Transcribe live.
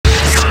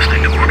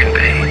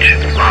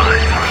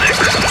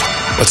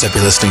What's up?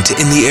 You're listening to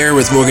In the Air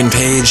with Morgan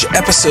Page,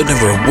 episode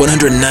number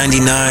 199,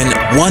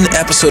 one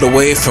episode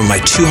away from my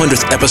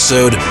 200th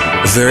episode.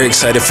 Very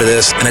excited for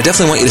this, and I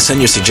definitely want you to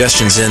send your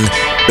suggestions in.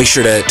 Make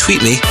sure to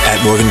tweet me at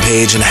Morgan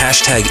Page and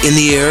hashtag In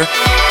the Air.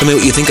 Tell me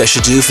what you think I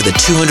should do for the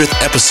 200th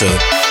episode.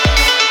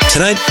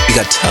 Tonight, we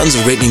got tons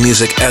of great new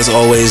music, as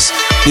always.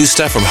 New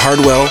stuff from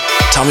Hardwell,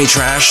 Tommy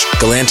Trash,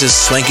 Galantis,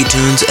 Swanky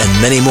Tunes, and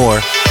many more.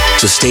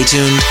 So stay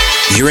tuned.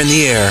 You're In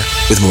the Air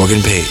with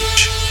Morgan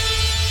Page.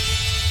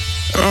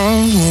 I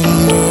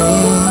wonder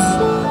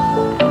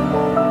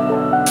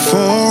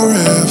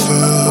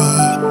forever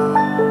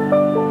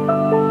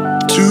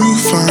to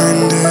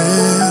find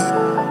it.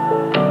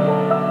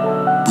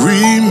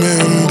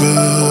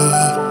 Remember,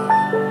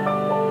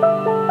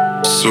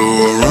 so I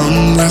run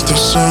with the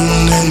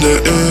sun in the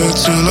air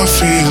till I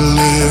feel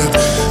it.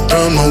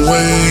 Burn my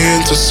way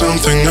into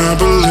something I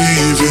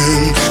believe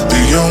in.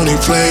 The only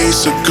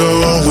place to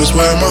go is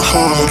where my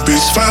heart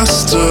beats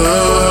faster.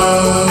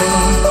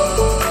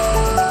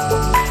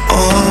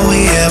 All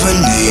we ever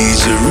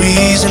need's a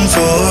reason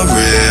for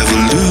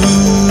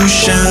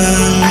revolution.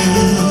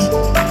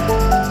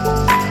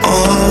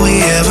 All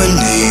we ever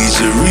need's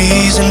a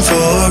reason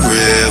for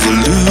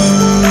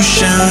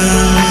revolution.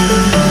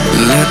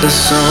 Let the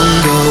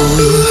sun go.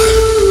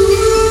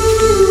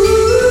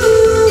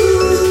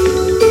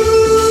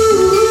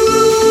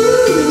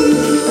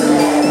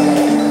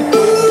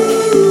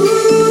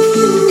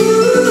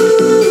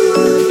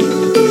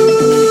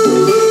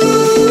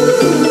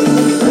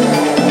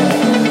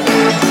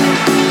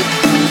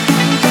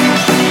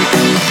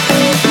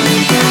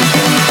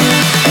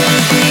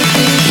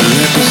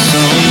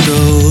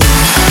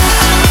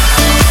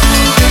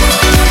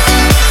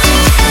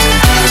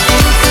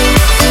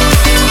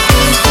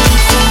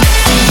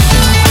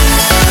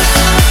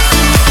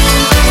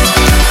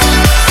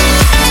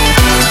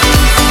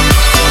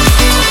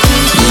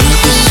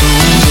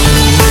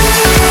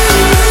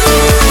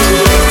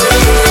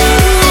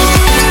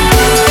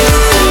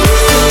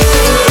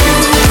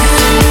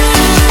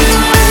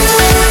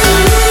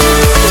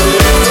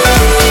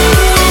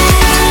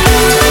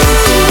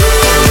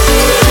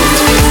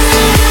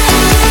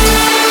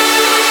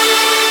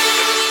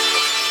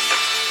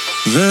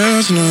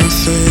 There's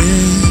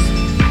nothing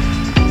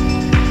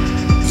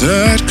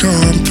that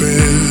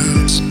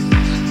compares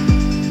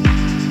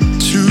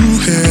to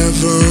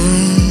heaven.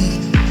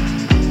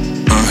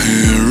 I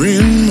hear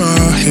in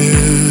my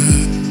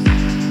head.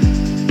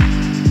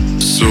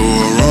 So I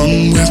run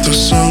with the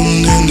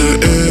sun in the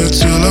air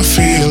till I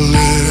feel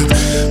it.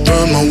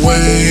 Burn my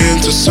way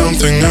into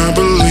something I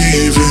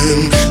believe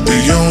in. The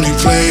only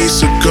place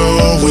to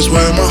go is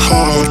where my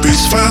heart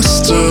beats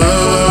faster.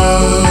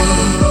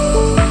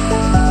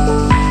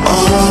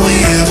 All we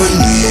ever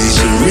need's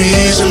a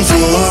reason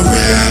for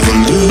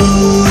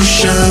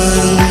revolution.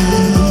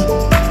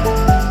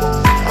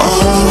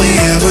 All we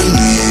ever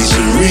need's a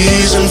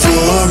reason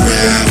for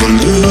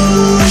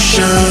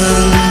revolution.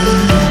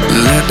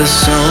 Let the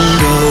sun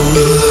go.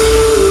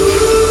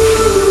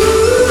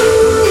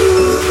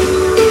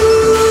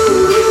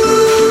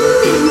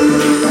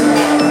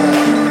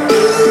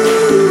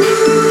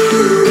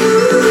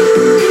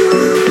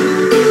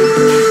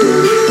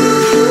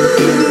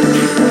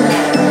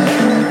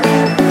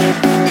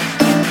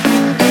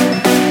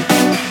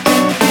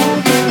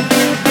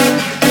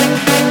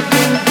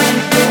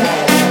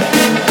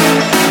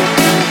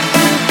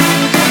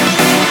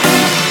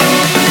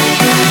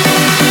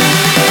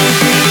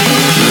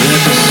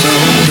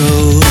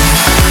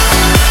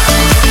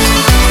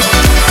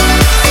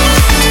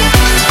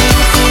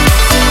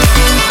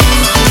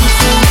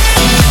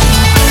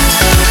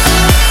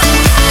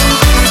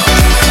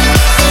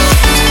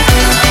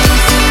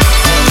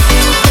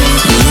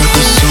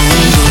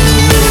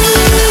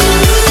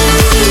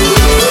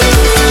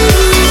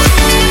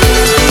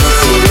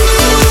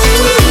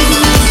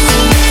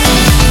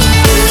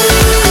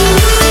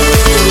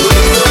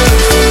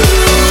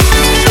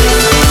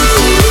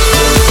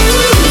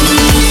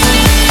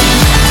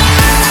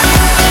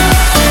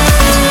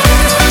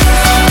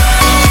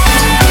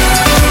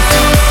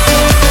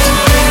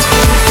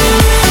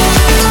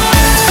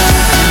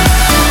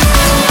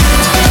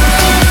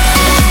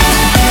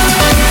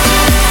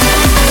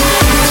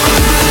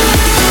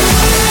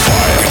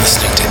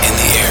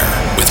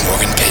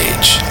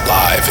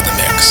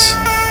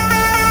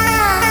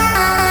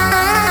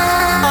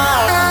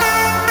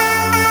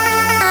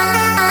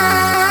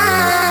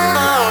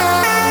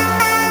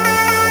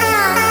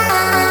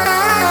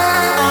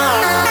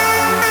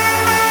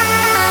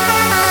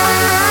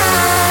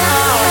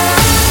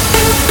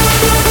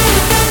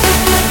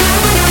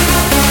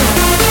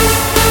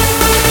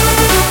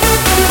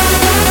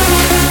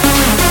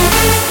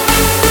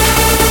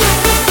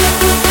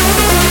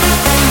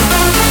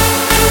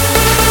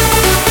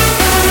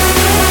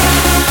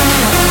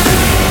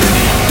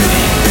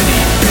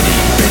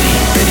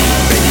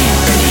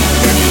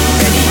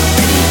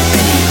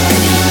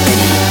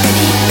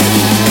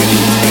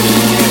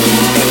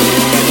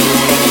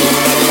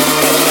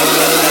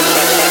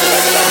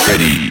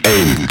 Ready,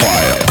 aim,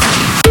 fire.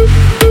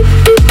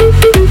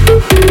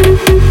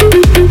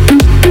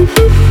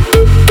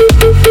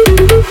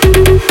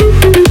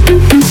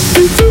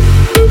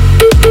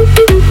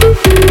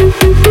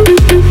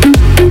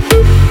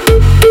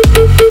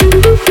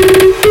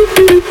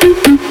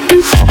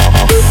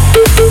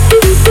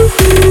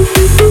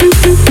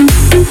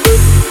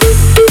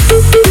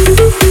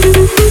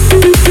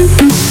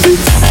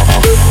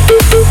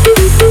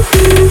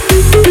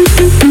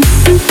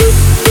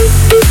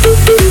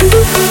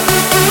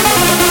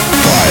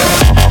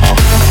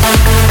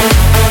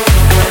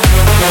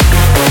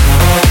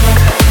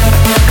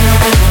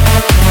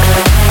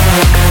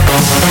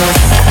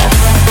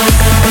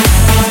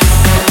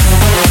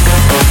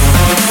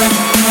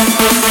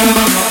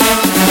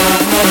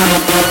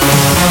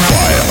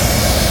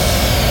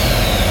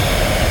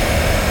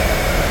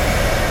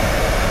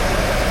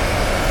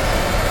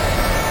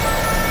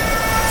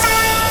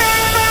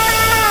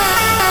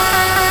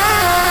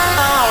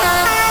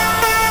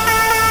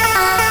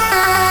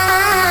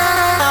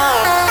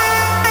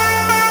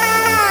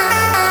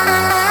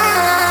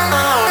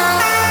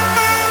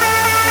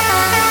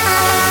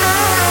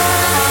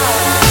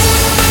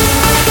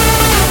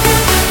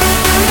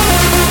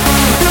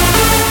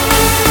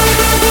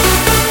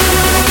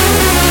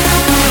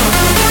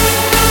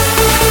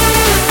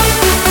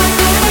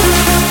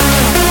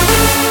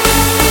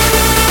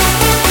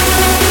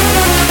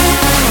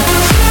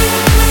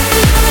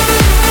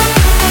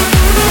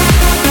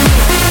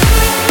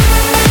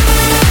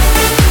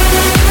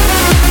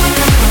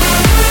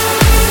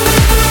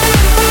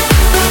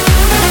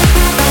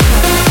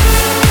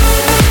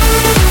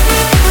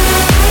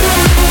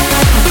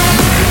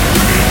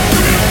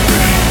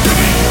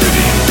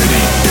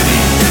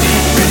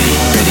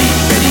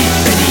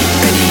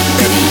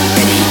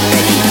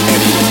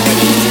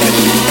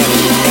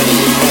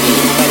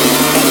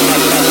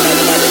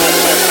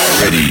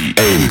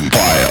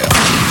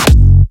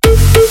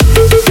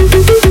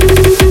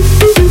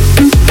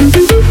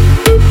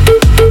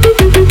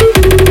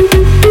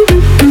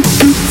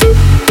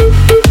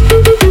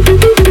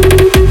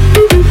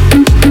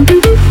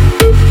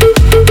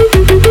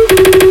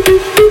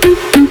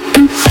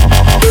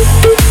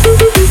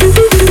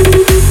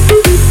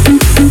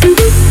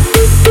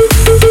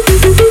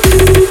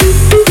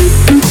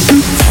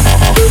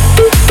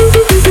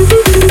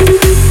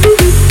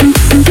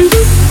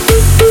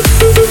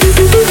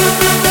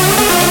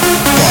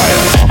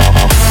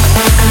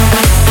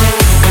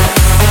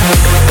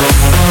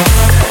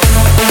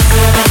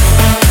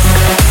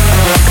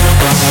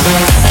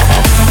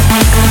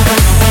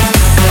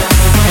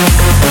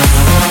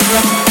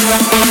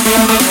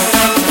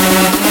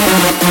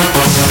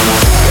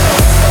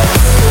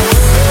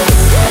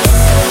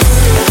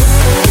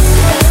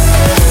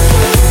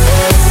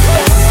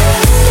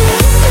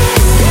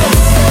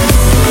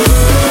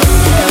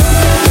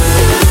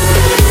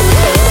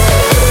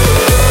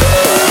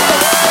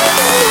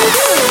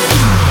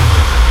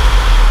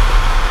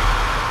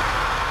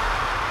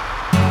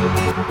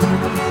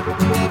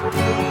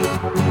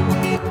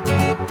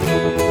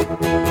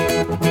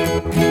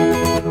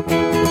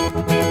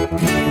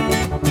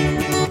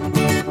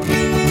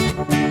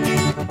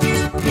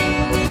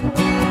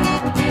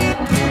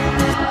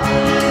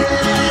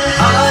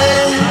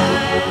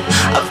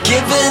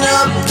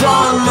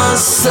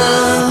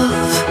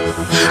 myself.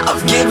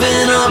 I've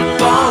given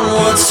up on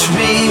what's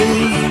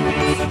real.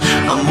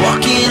 I'm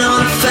walking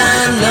on a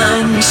fine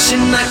line,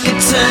 wishing I could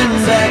turn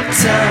back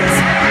time.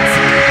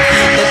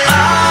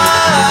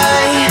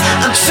 And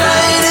I'm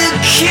trying to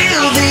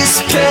kill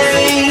this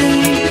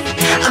pain.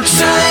 I'm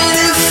trying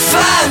to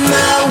find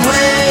my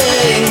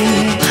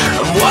way.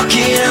 I'm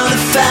walking on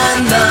a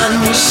fine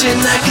line, wishing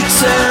I could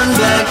turn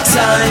back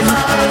time.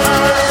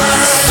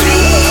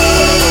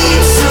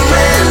 Sweet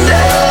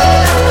surrender,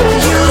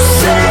 you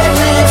save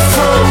me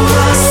from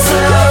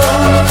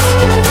myself.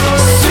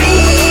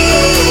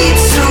 Sweet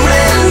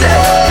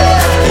surrender,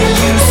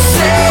 you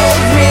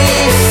save me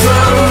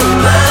from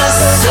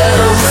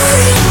myself.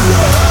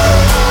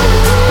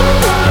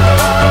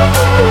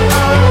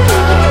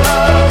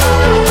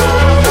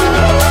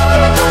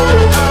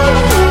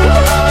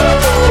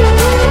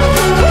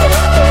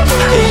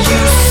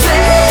 You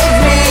save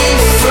me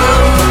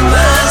from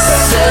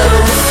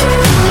myself.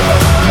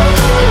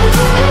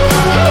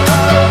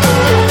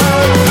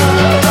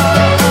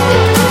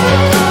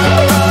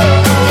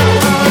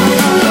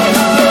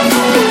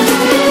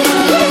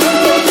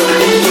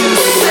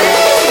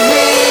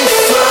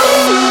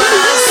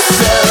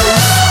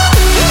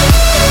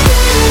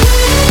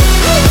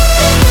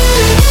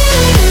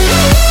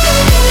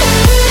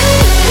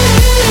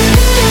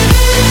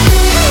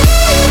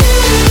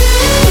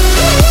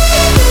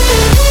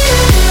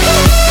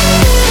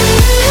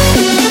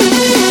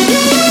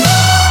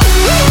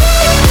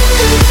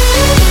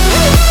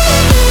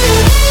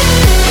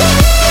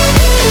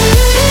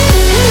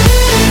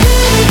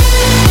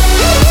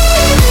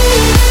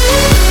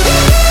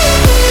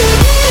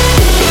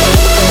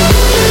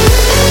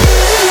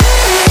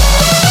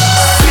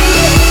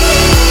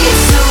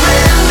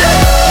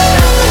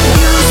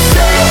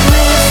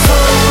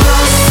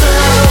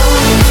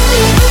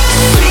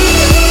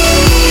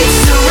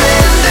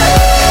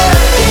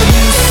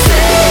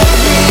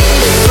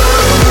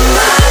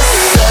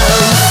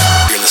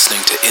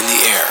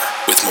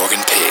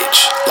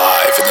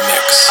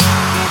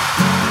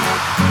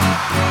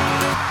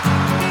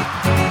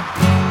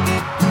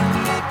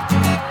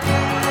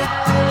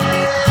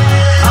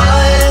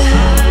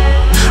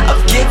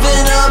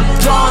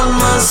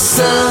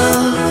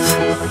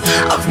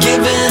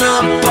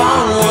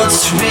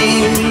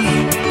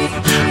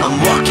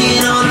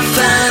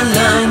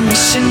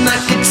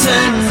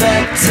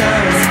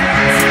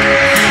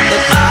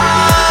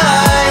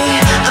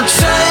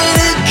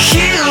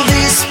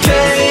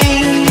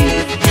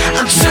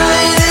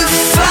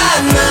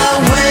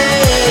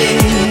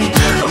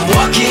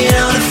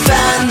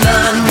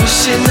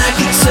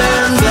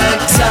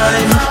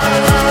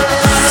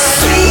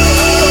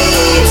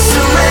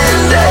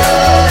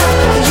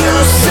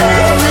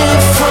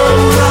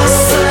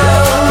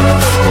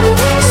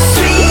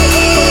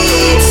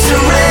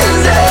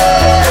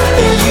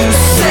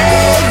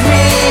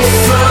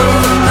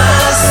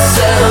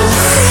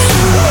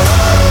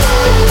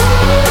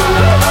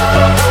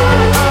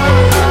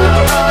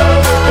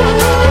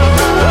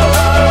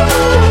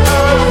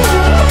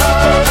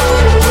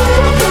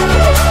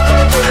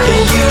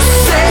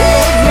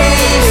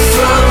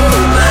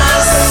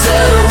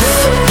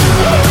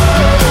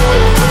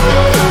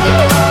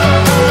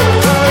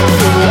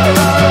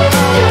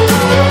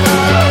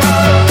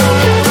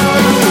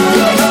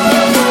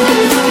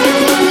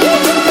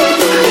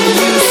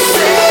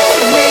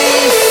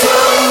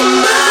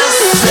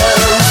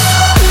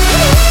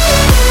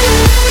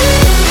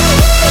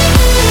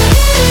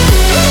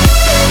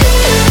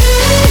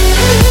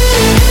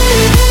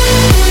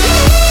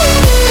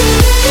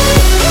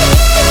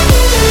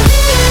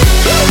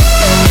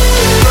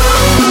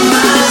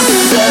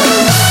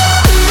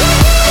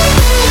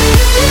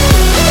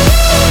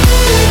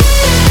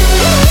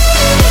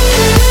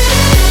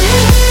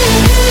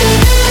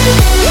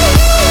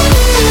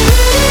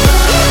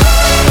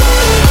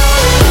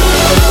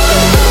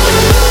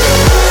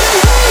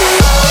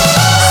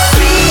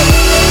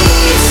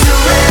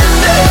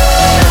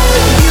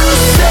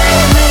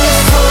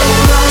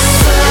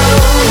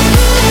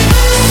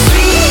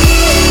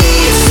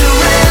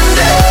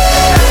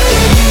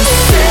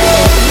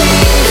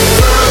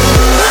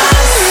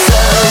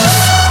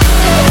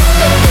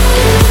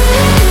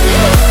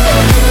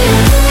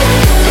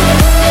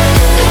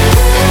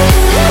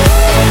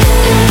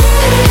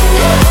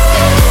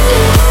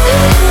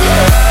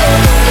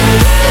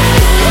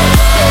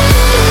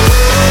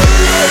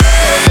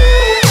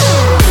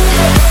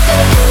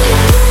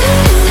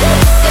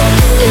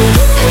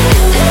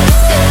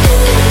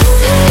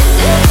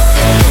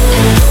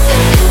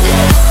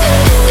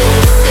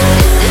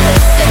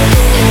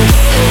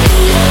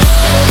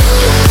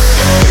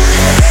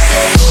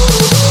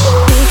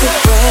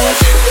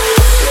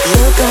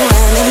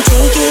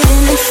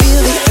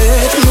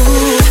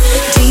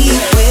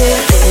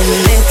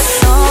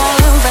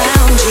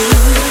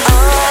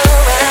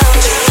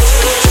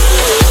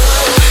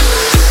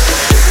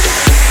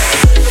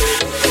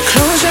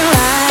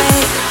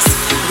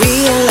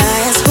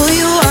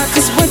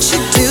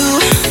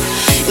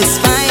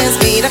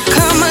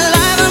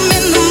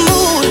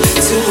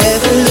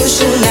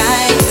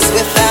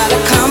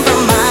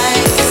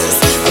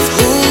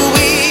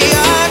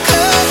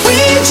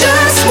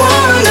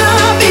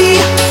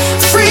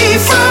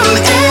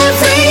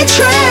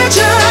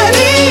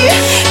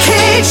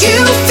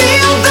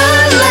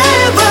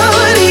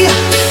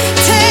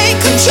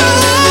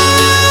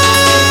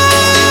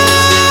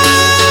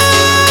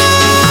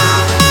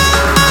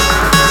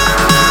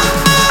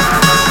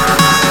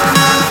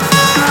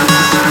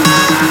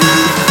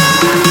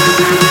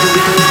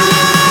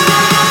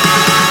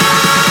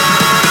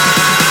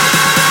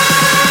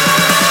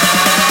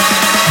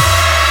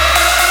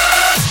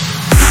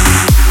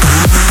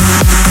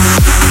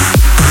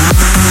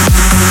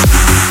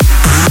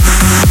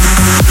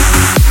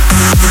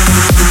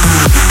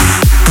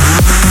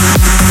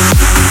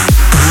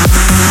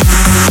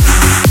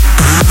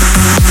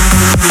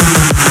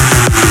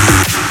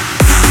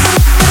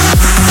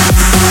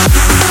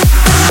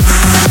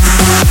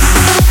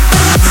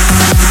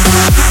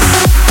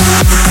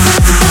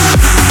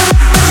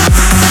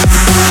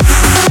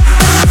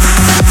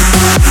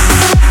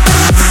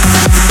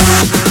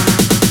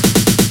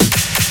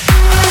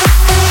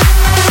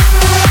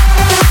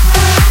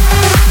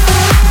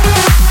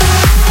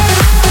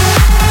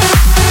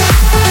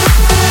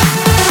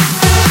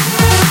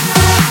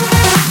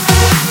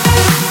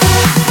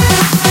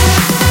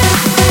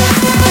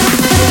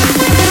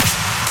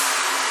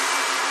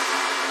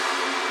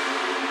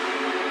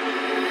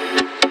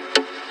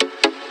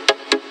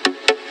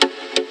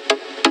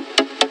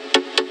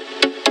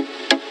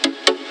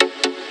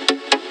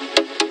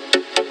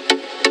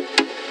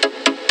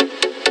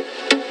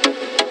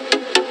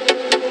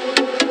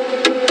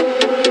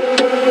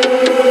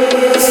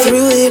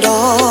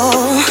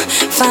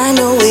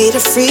 way to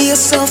free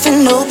yourself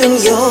and open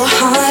your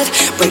heart.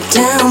 Break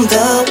down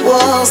the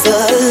walls, the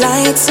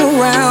lights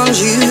around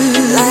you.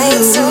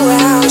 Lights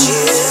around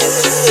you.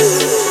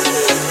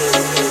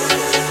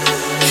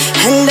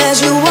 And as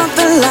you walk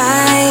the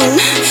line,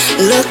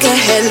 look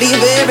ahead,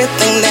 leave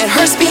everything that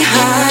hurts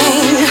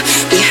behind.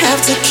 We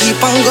have to keep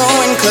on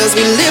going, cause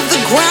we live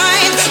the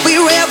grind.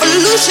 We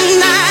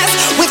revolutionize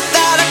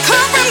without a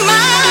compromise.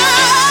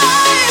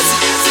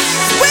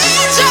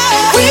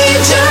 We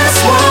just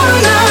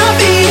wanna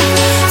be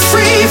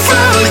free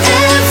from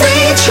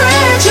every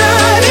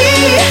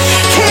tragedy.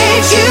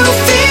 Can't you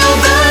feel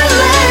the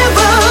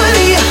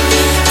liberty?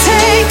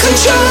 Take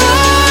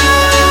control.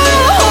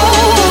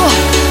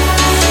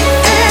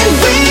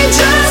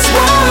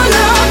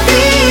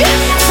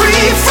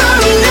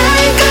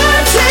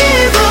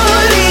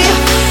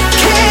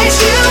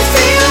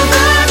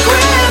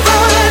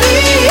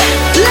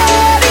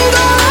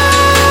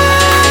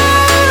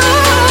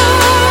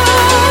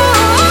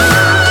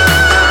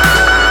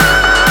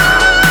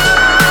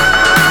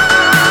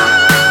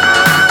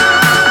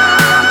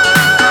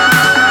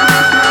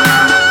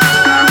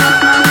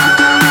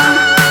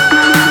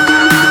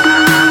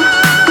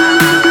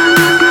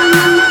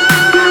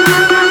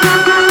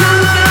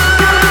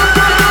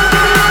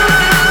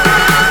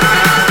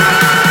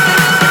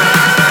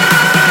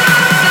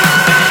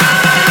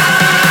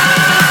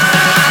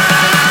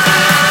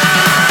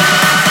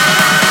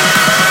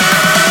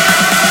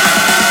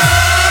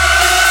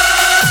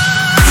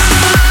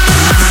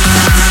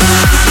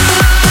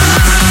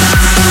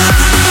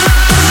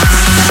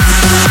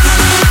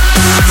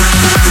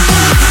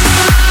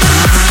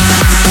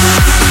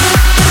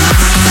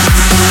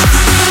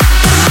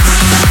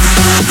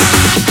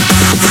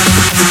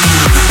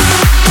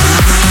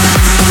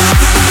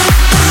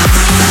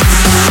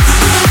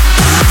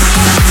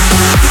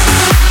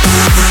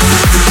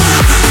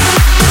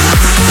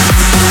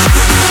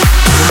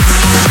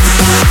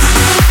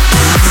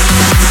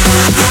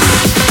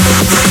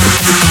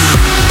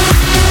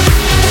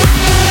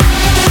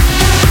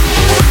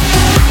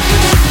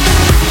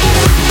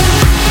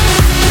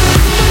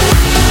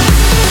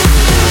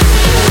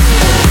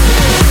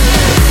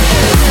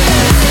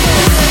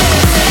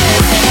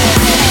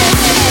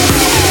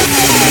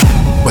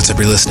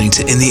 You're listening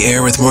to In the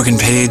Air with Morgan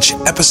Page,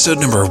 episode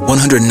number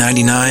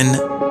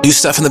 199. New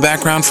stuff in the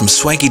background from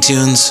Swanky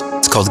Tunes.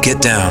 It's called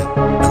Get Down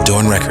on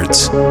Dorn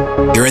Records.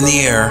 You're in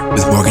the air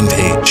with Morgan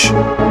Page.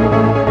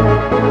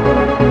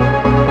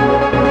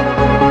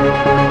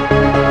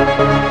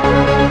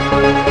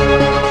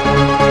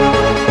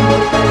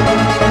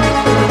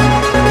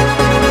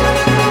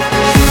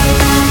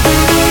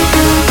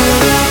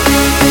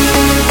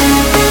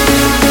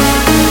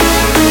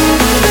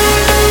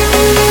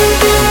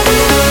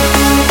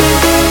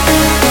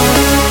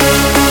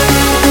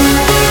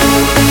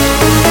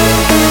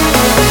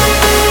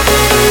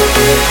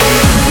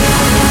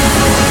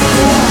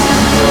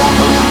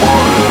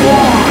 Get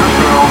down,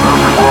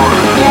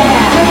 everybody.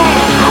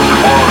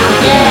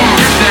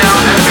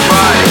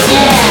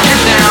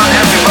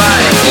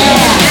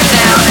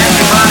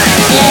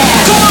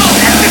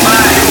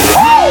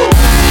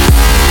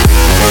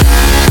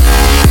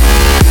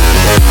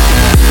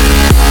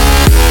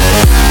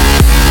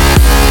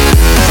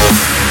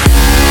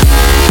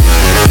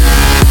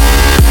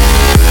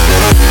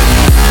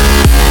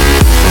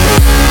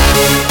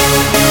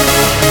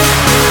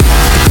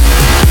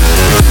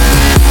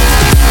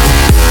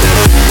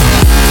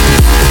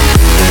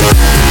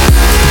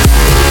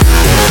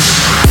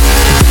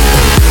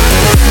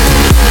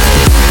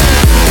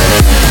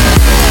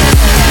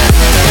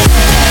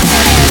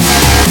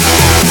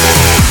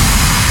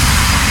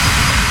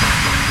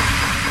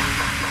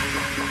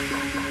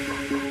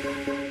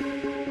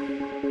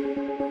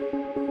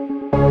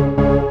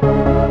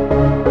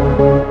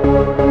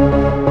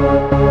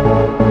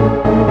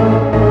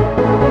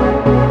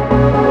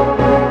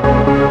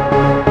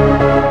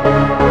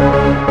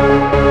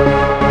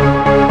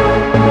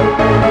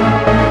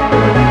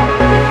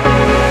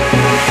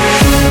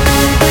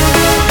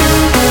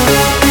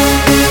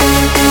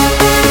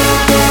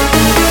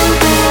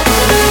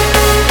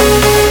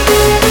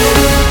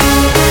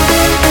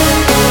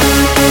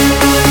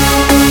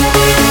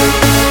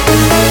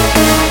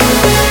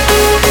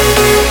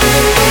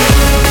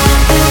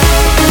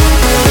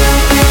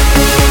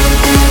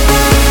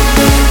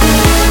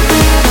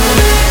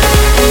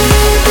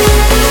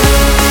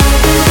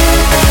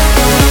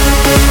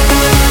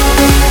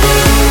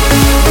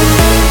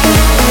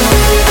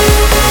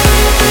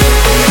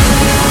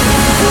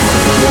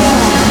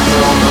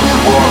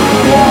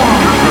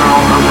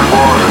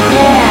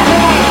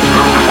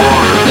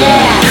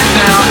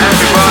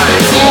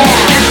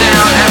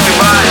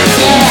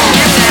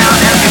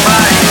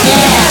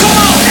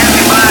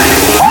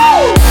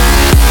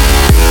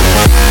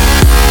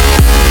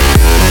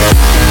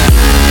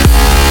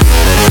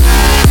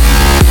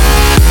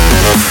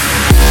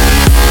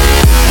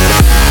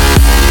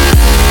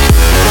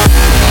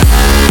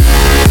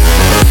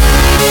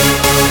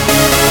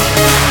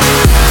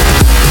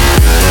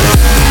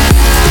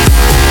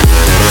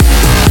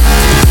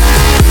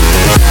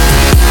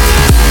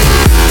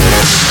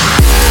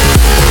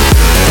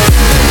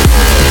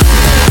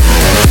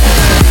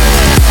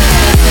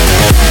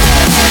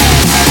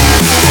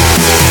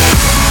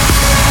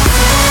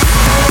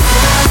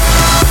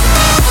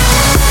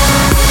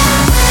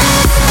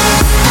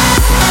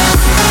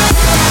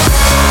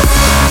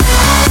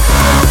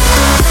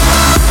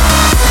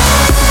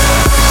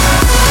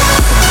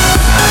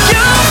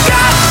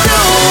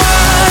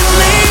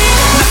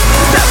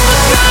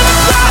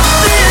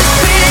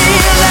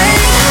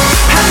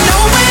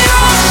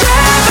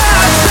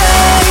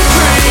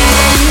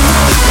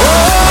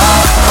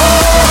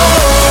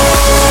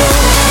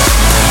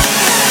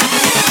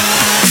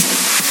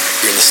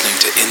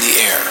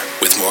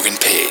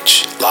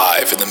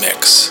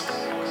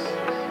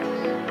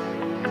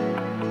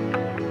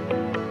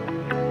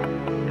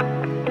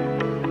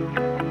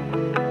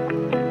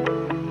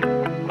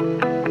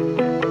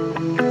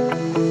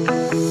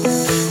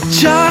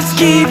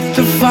 keep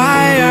the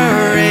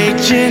fire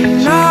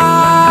raging on.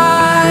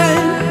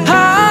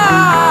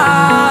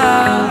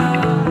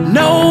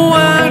 No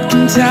one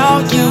can tell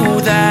you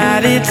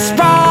that it's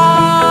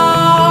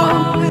wrong.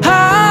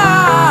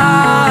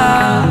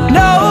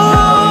 No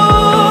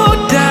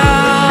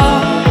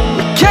doubt,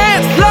 we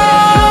can't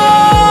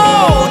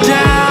slow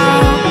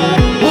down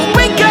what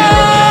we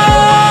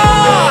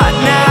got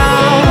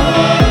now.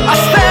 I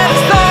said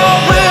it's all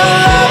we'll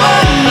ever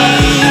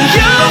need.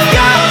 You've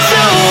got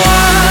to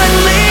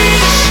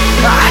unleash.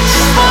 I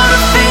just wanna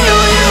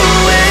feel you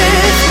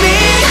with me,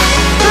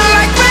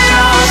 like we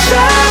all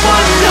share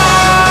one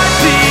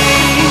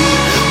heartbeat.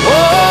 Oh,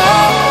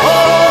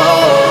 oh,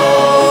 oh.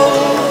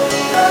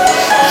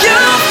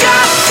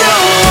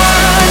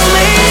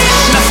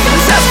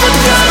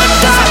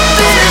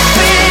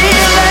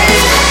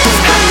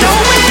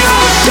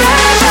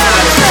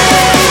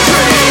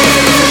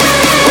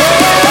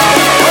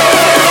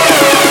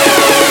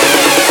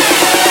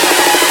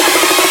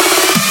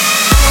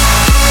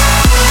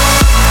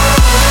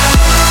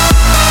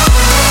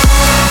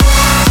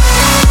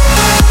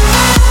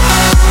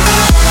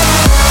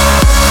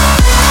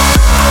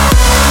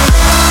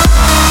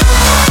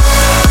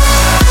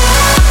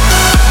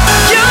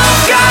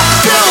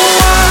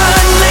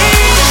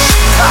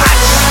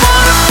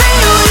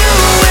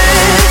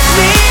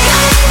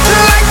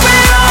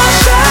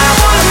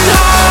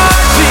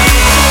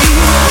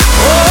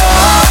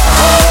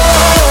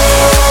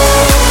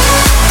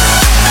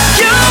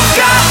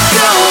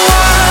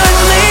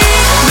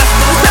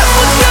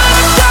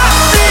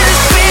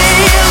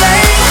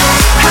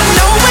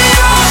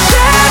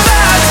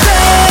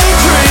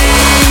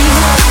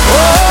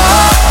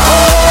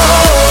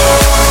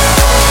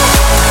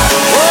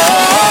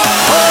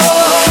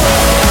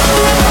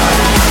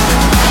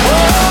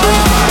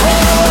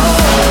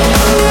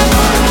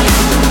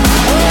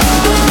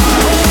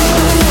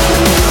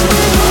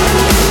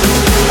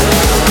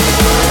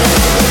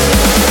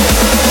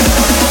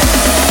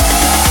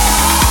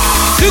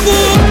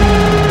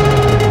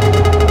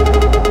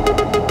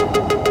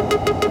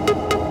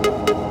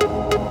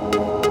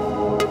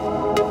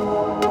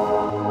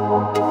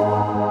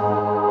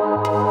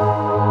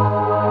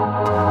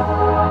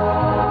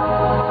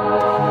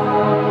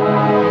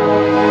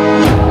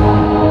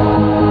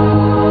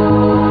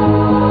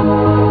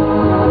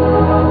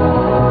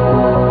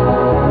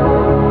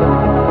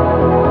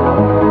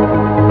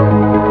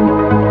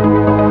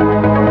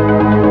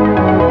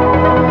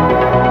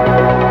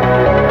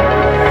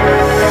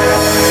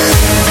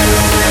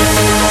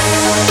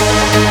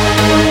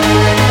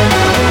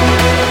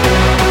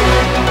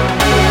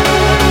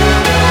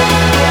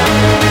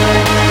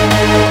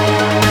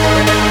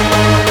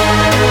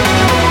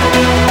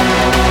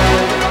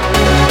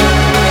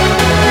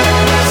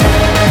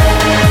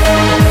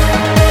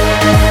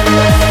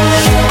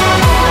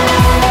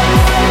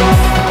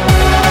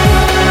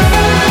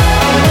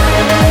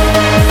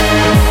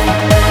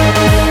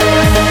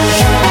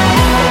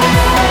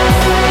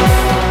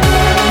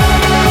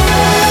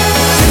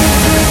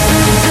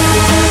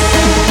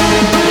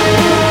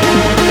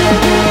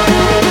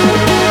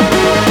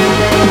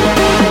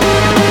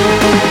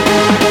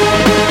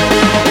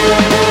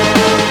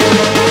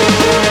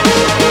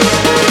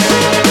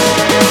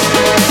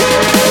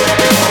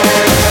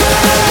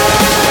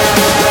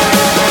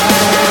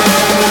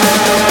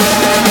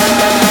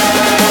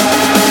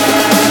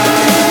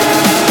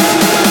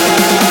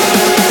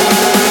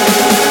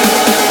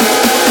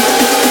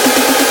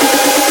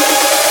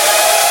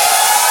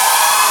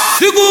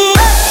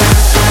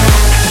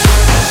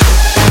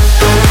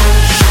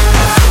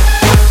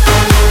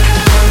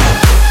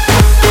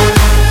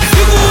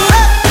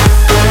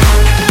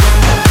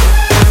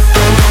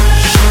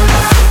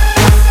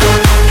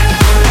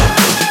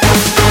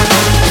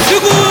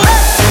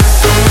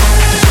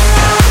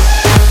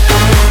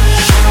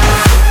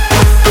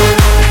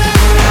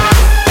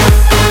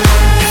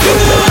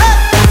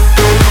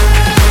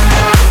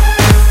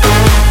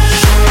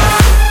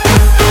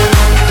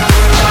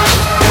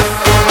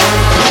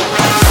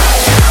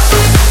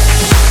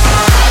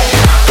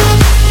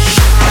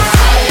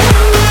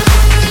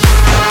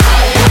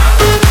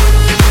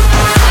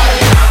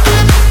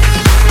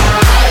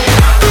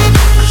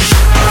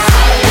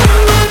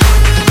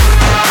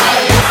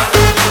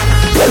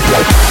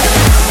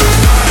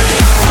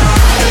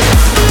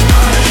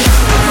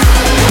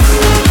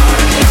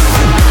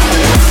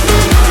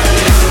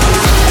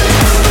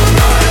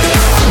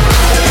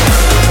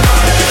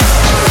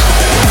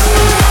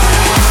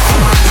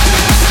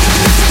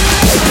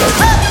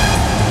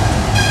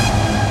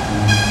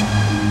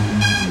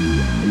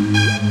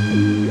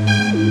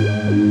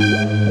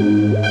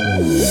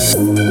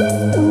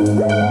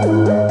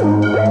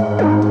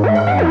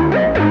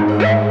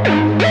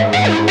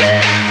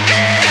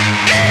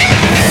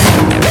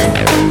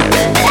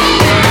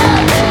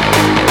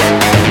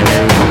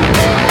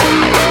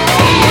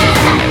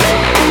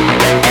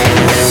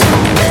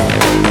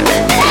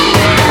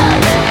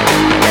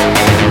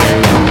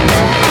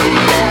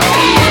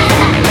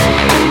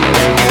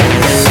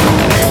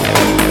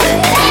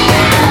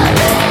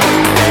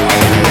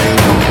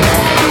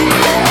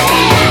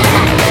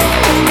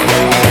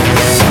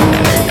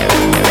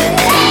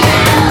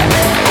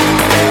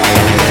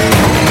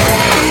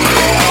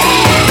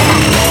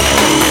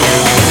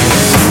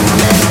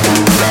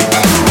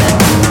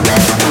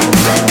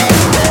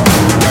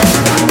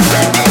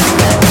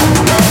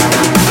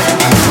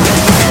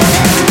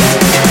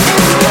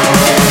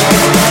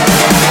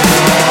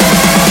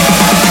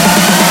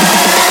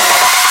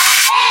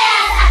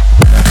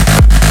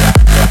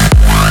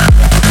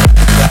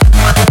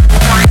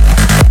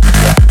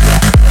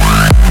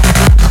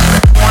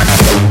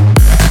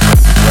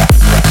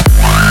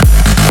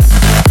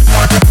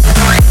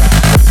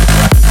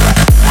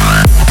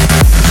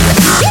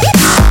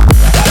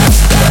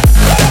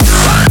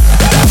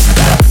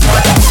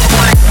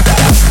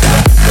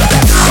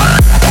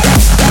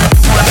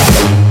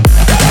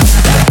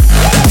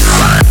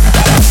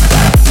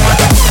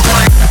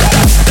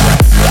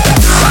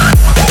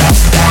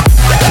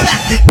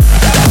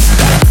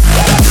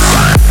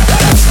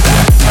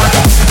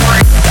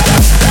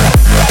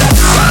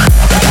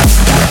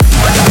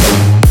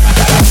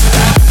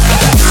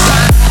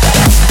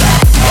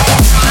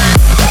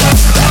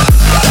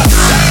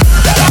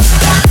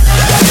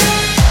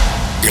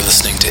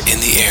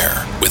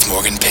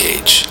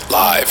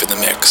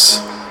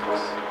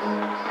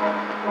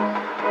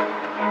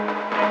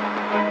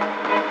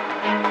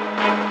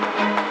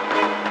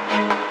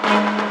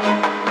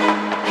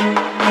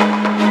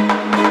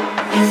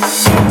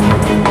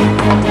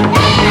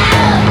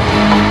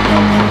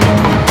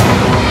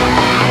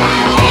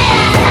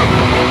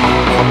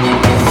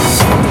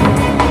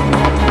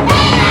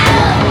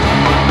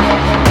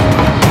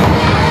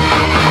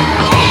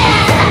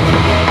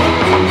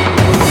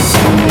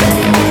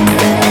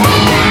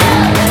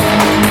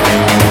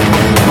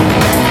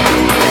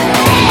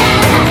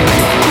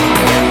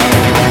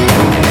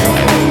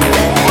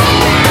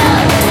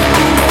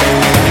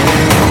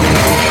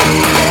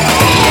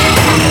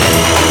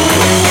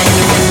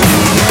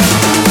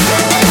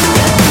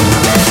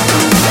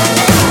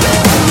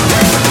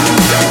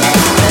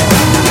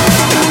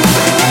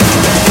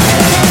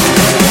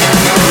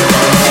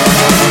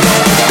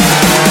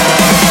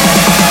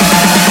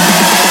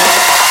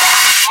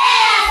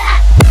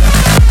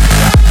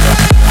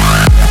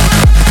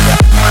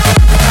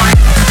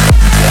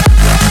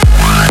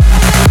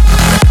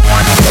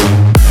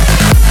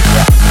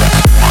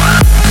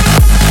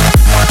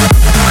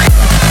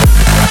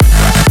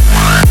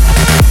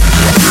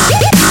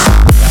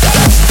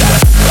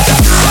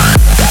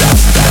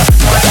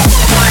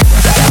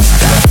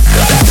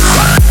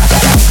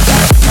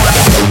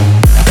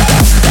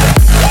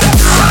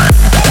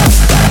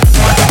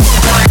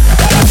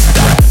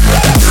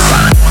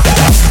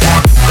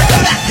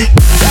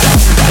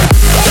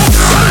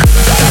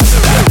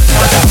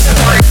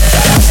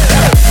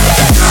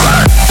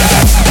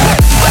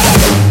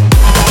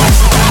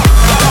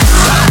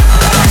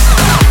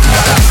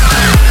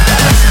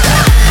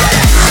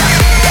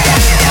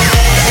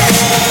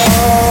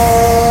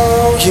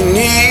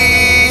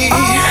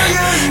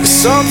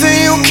 something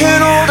you can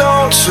hold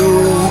on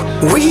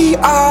to. We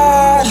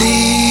are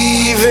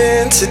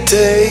leaving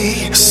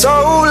today,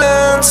 so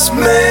let's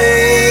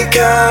make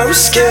our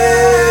escape.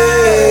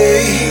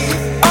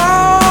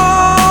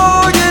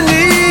 All you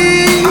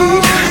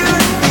need,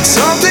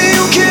 something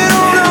you can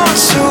hold on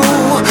to.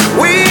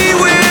 We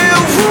will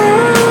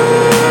run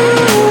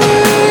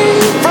away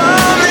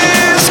from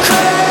this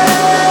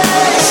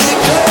crazy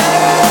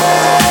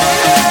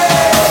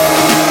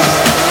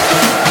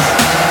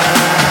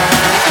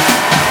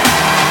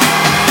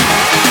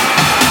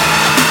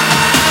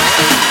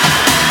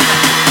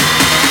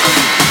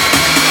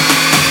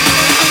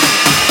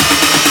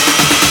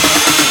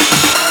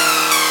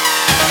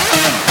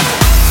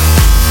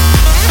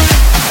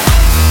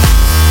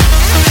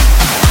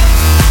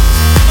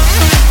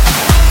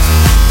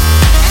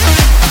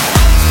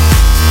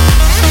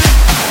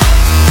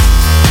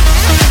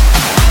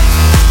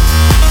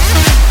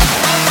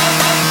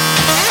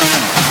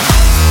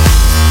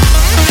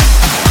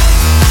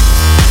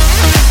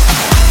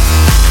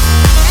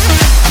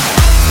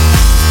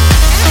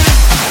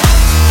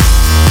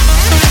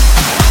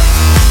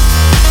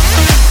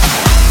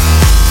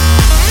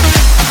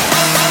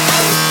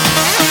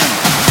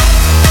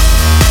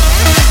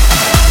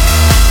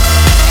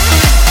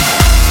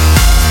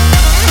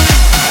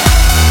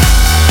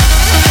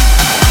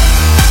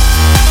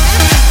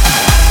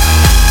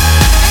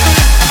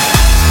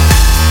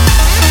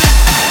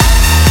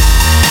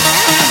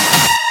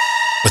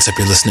What's up?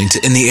 You're listening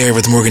to In the Air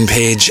with Morgan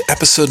Page,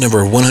 episode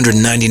number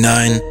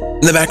 199. In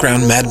the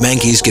background, Mad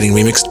Mankeys getting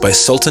remixed by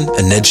Sultan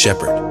and Ned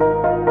Shepard.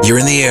 You're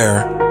in the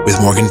air with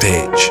Morgan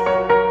Page.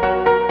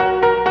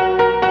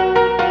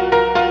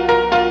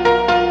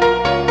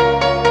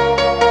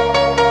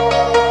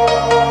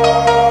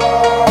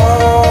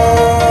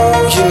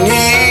 all you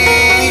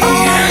need,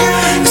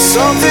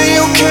 something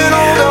you can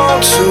hold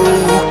on to.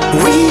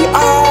 We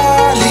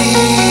are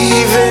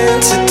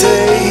leaving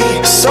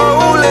today, so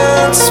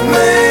let's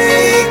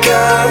make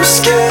our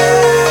escape.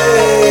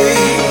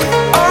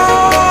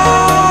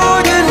 All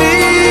you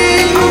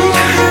need,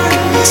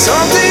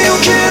 something you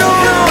can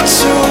hold on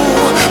to.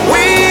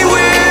 We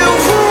will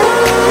run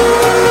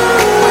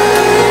away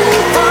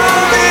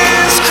from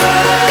this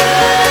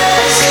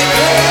crazy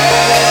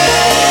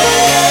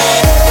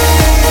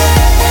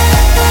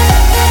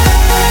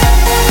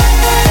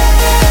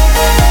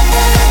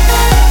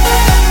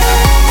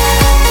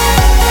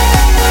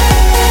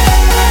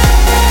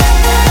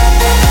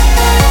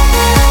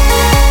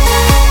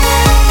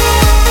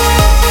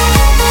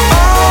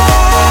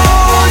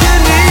all you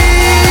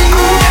need,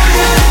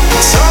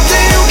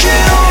 something you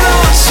can hold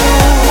on to.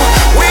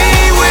 We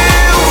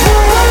will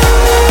run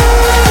away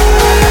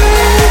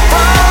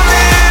from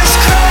this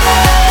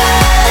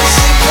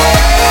crazy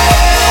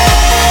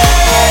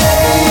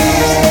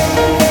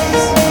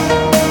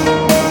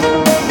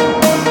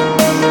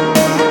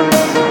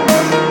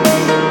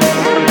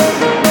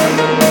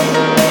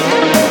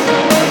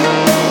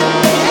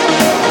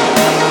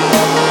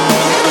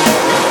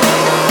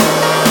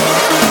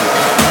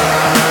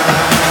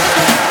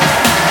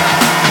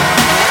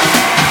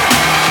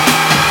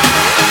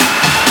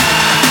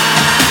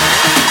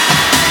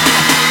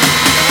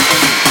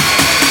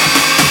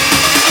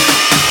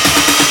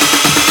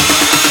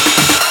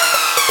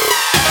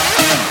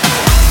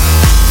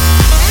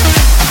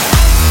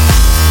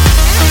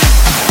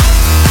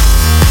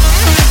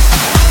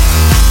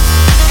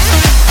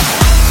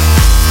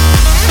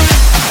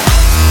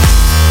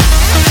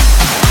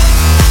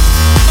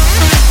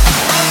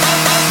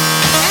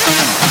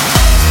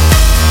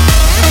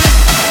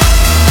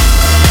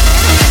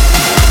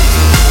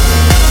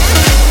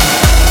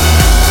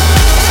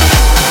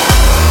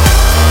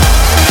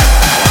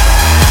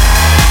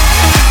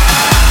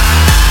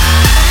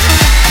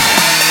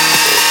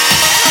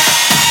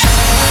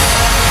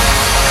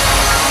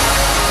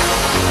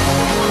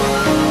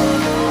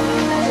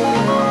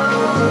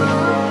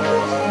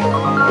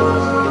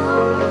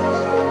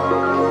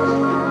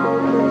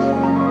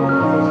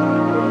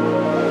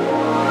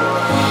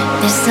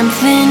There's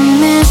something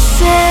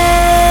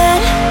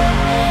missing.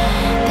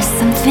 There's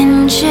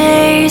something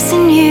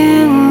chasing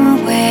you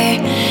where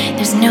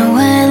there's no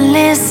one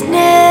listening.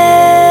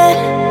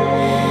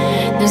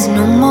 There's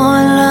no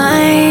more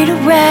light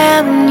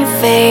around your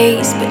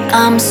face, but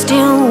I'm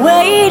still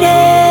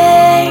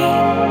waiting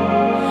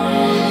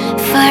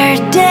for a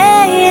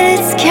day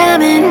that's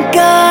come and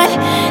gone.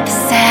 The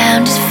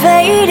sound is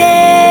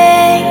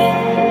fading.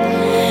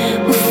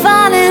 We're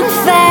falling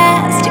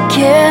fast, I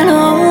can't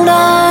hold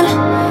on.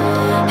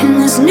 And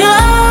there's no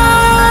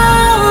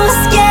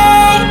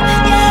escape.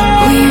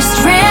 We're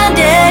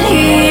stranded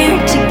here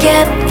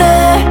together,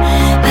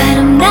 but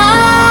I'm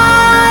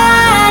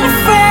not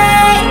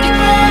afraid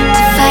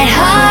to fight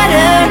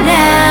harder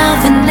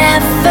now than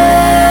ever.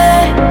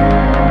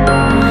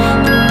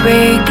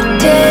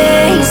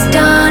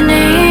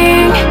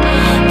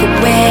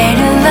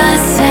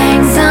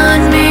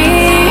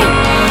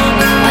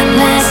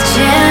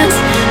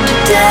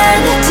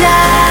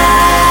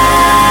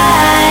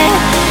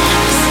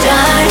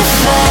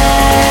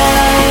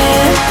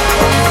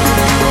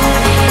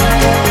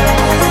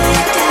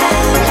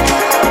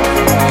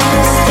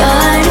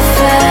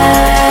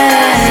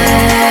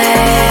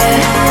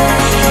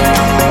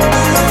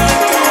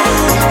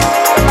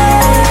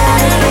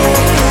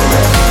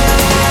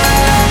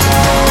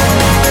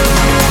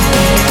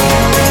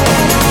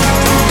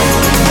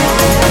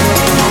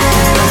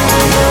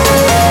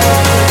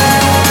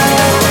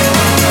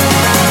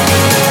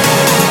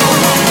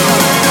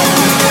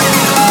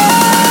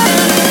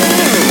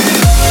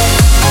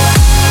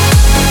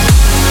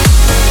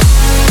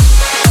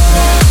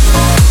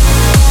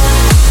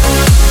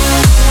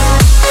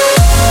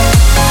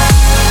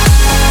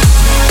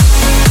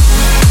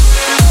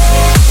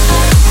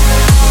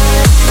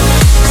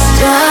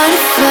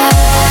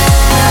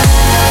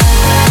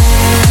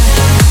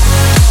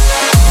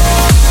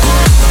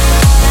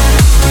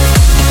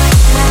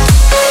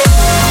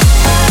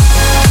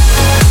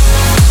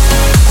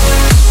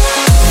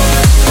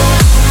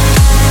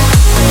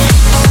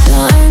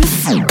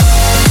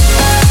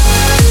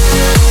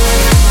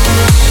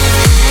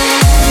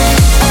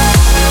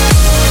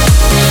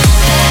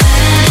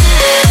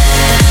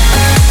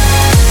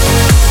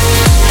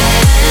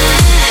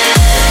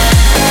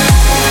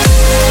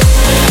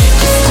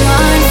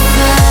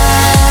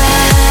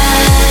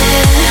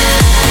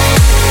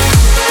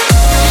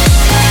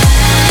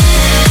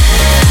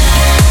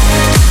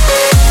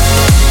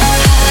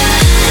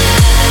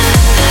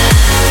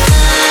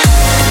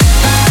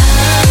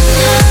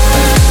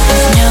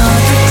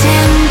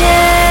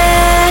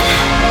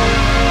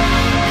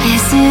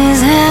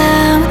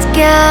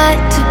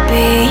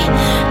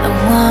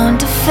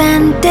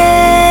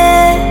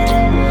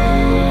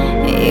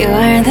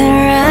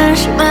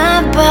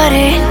 what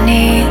it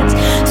needs.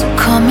 So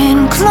come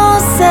in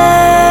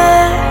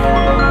closer,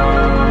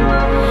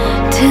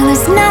 till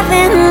there's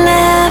nothing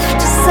left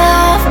to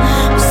solve.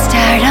 We'll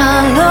start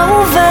all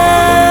over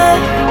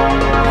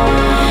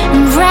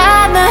and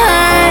ride the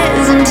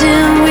highs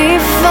until we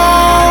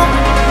fall.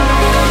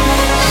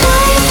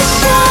 Like the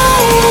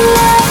shine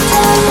left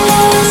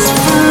unless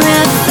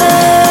forever.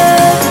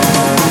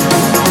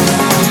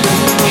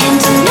 And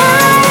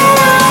tonight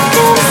I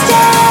can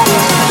stand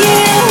you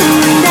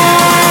and I.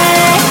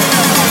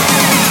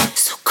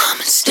 So come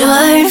and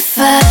start a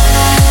fire.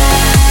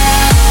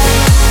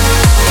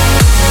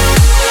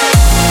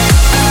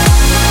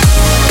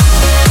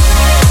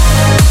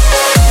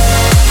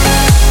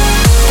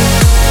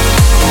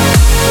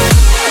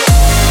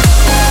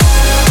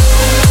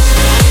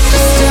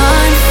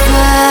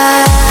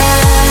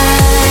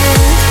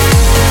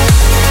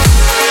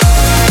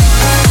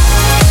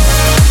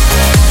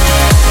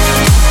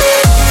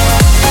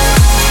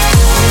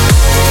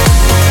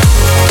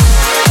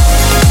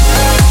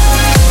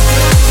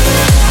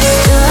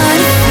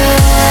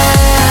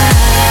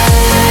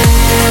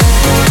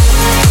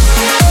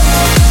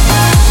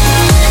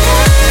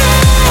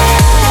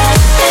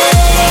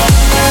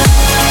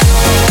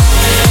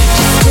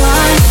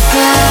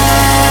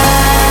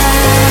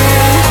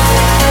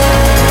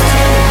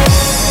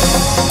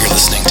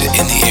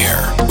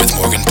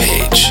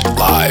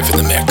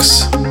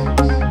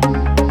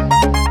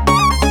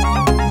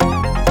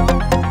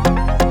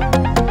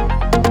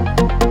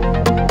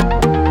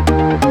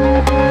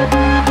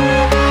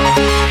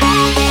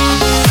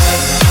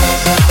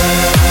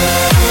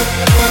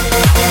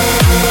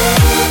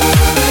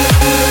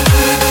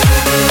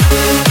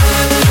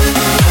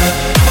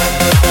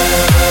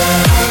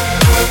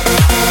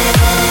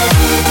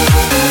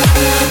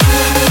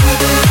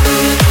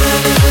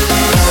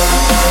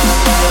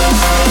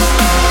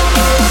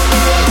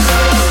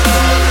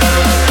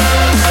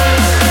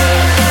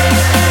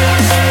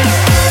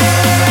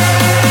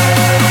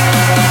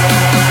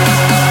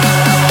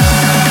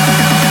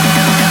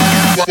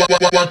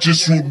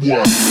 Just Rude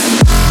Boy.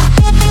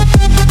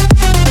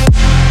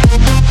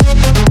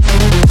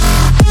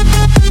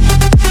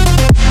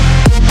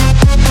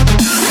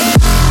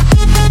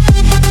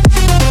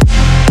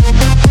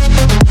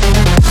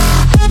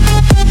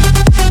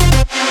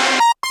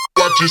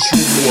 Just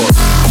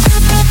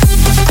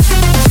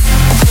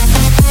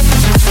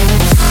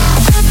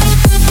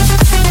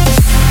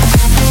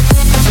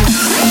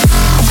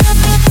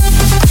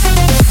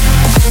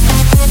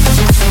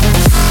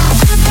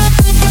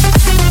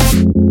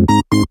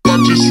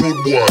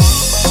Rude Boy.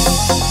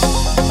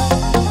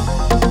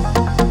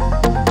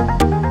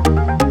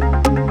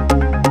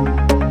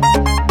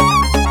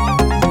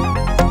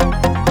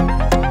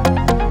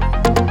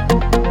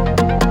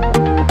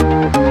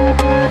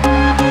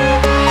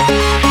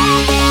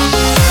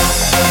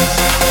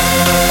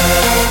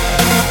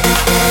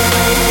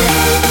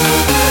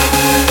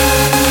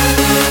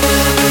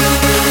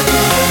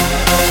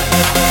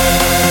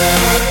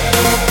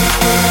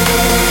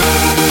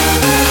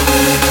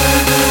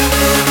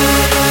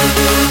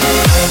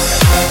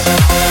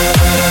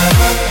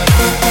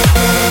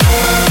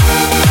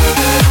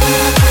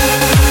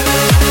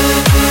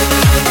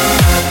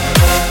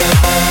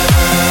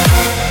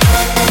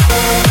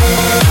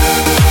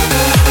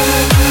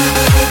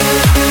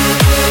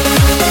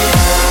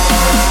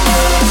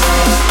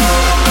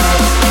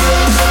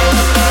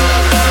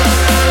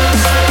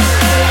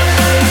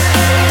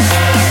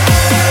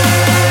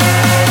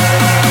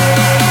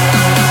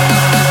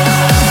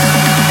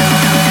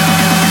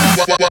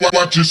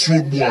 Just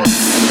Rude Boy.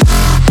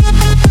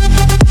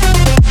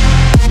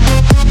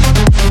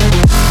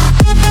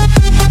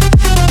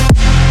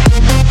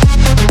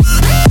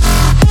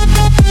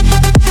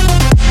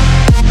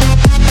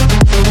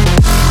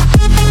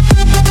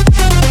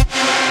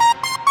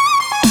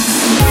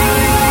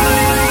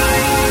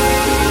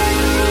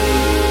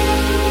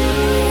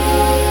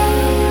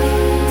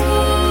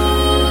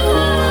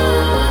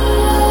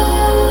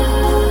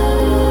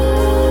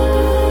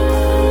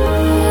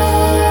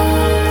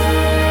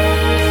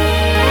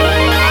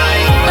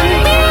 I'm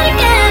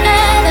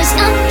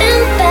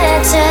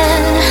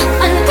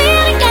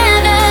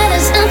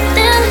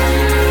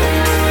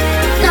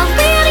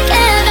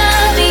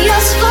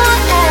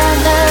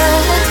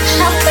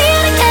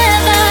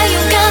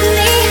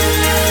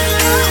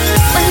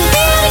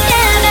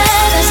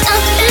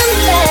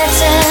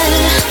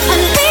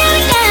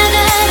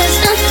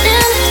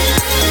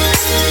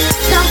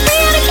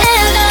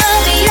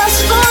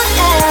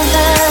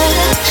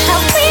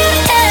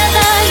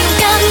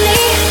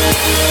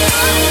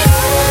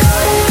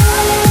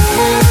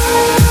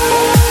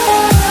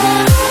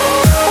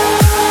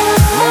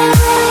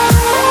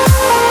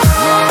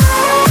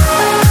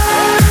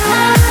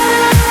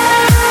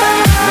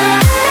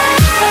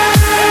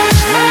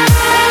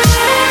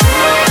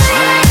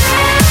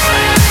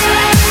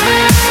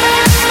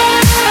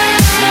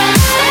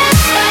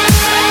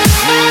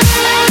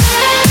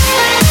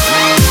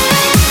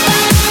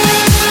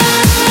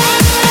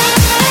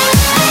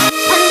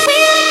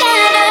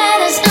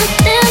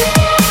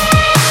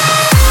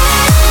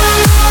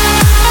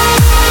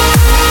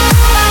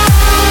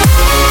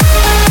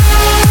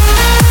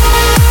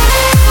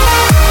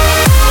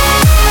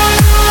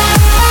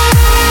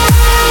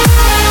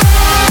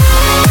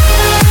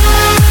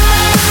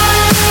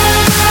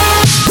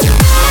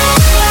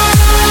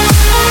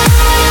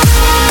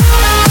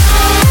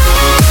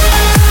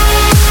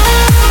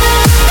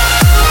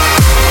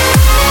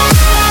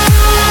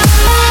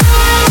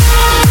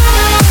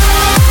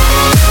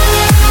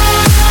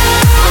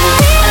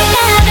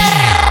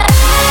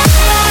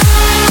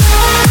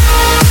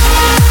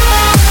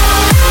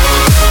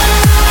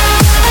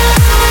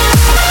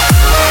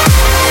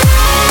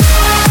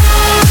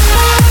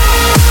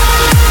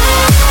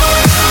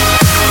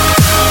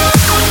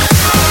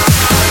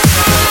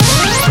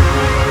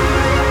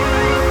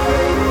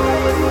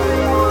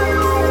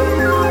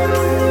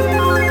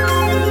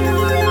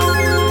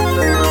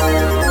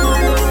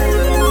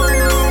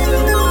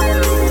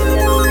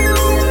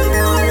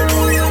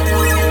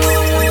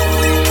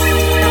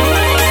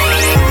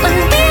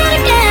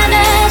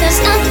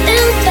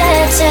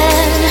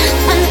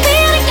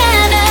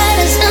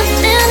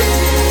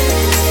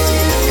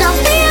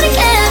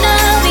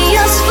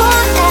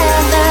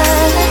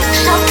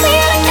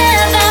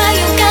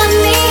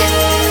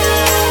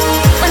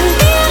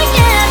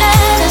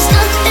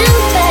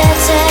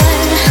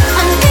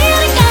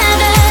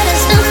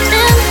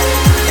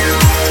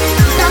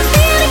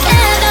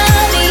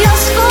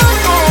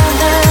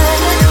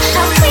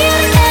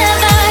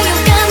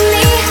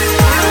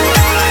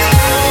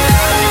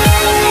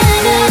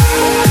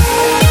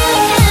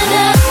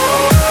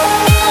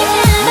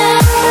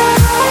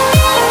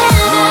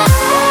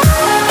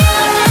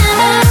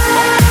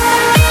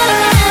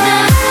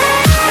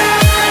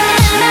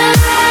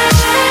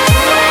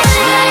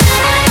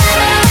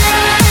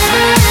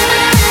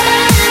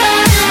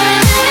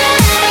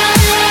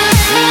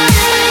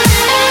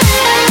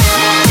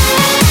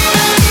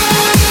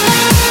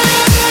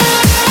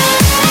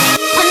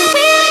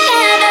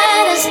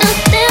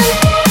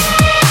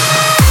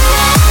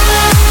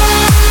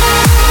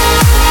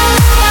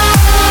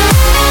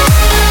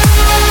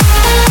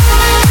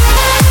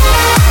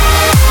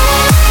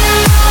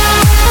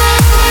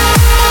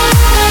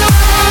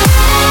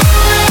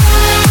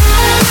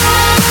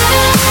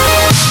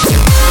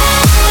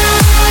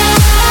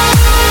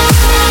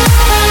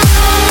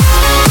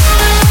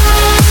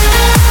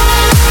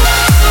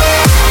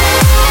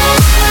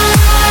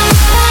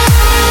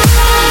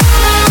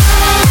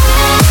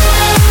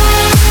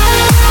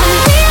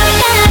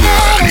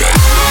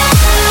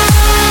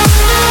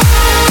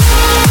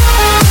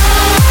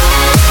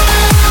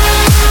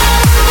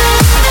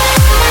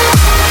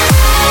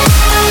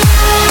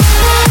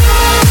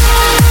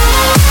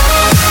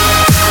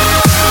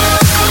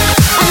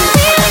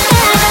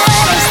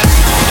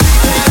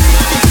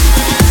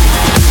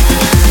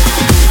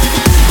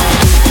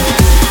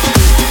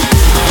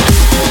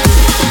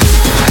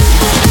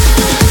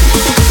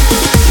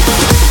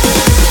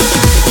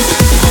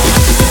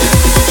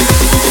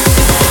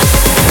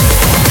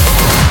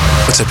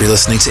up? You're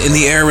listening to In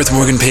the Air with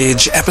Morgan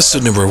Page,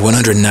 episode number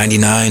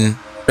 199.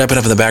 Wrapping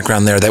up in the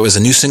background there, that was a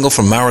new single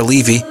from Maura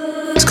Levy.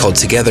 It's called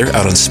Together,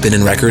 out on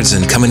Spinnin' Records.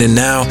 And coming in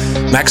now,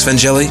 Max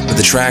Vangeli with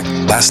the track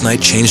Last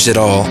Night Changed It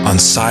All on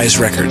Size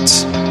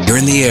Records. You're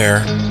in the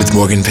Air with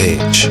Morgan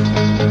Page.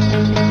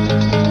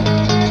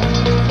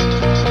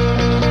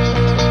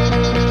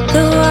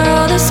 The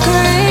world is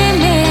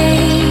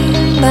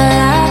screaming, but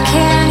I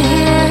can't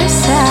hear a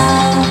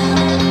sound.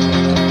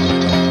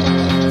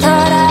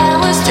 Thought I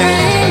was dreaming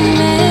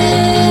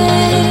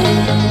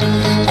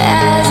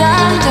as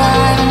I'm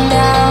driving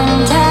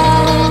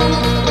downtown.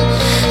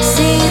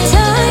 See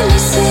time to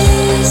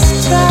cease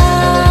to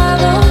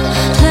travel.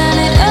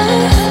 Planet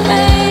Earth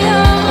may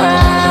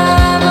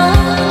unravel.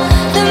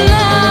 The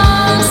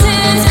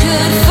mountains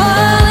could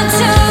fall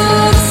into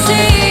the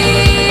sea.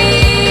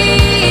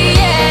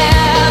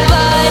 Yeah,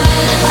 but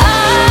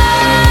I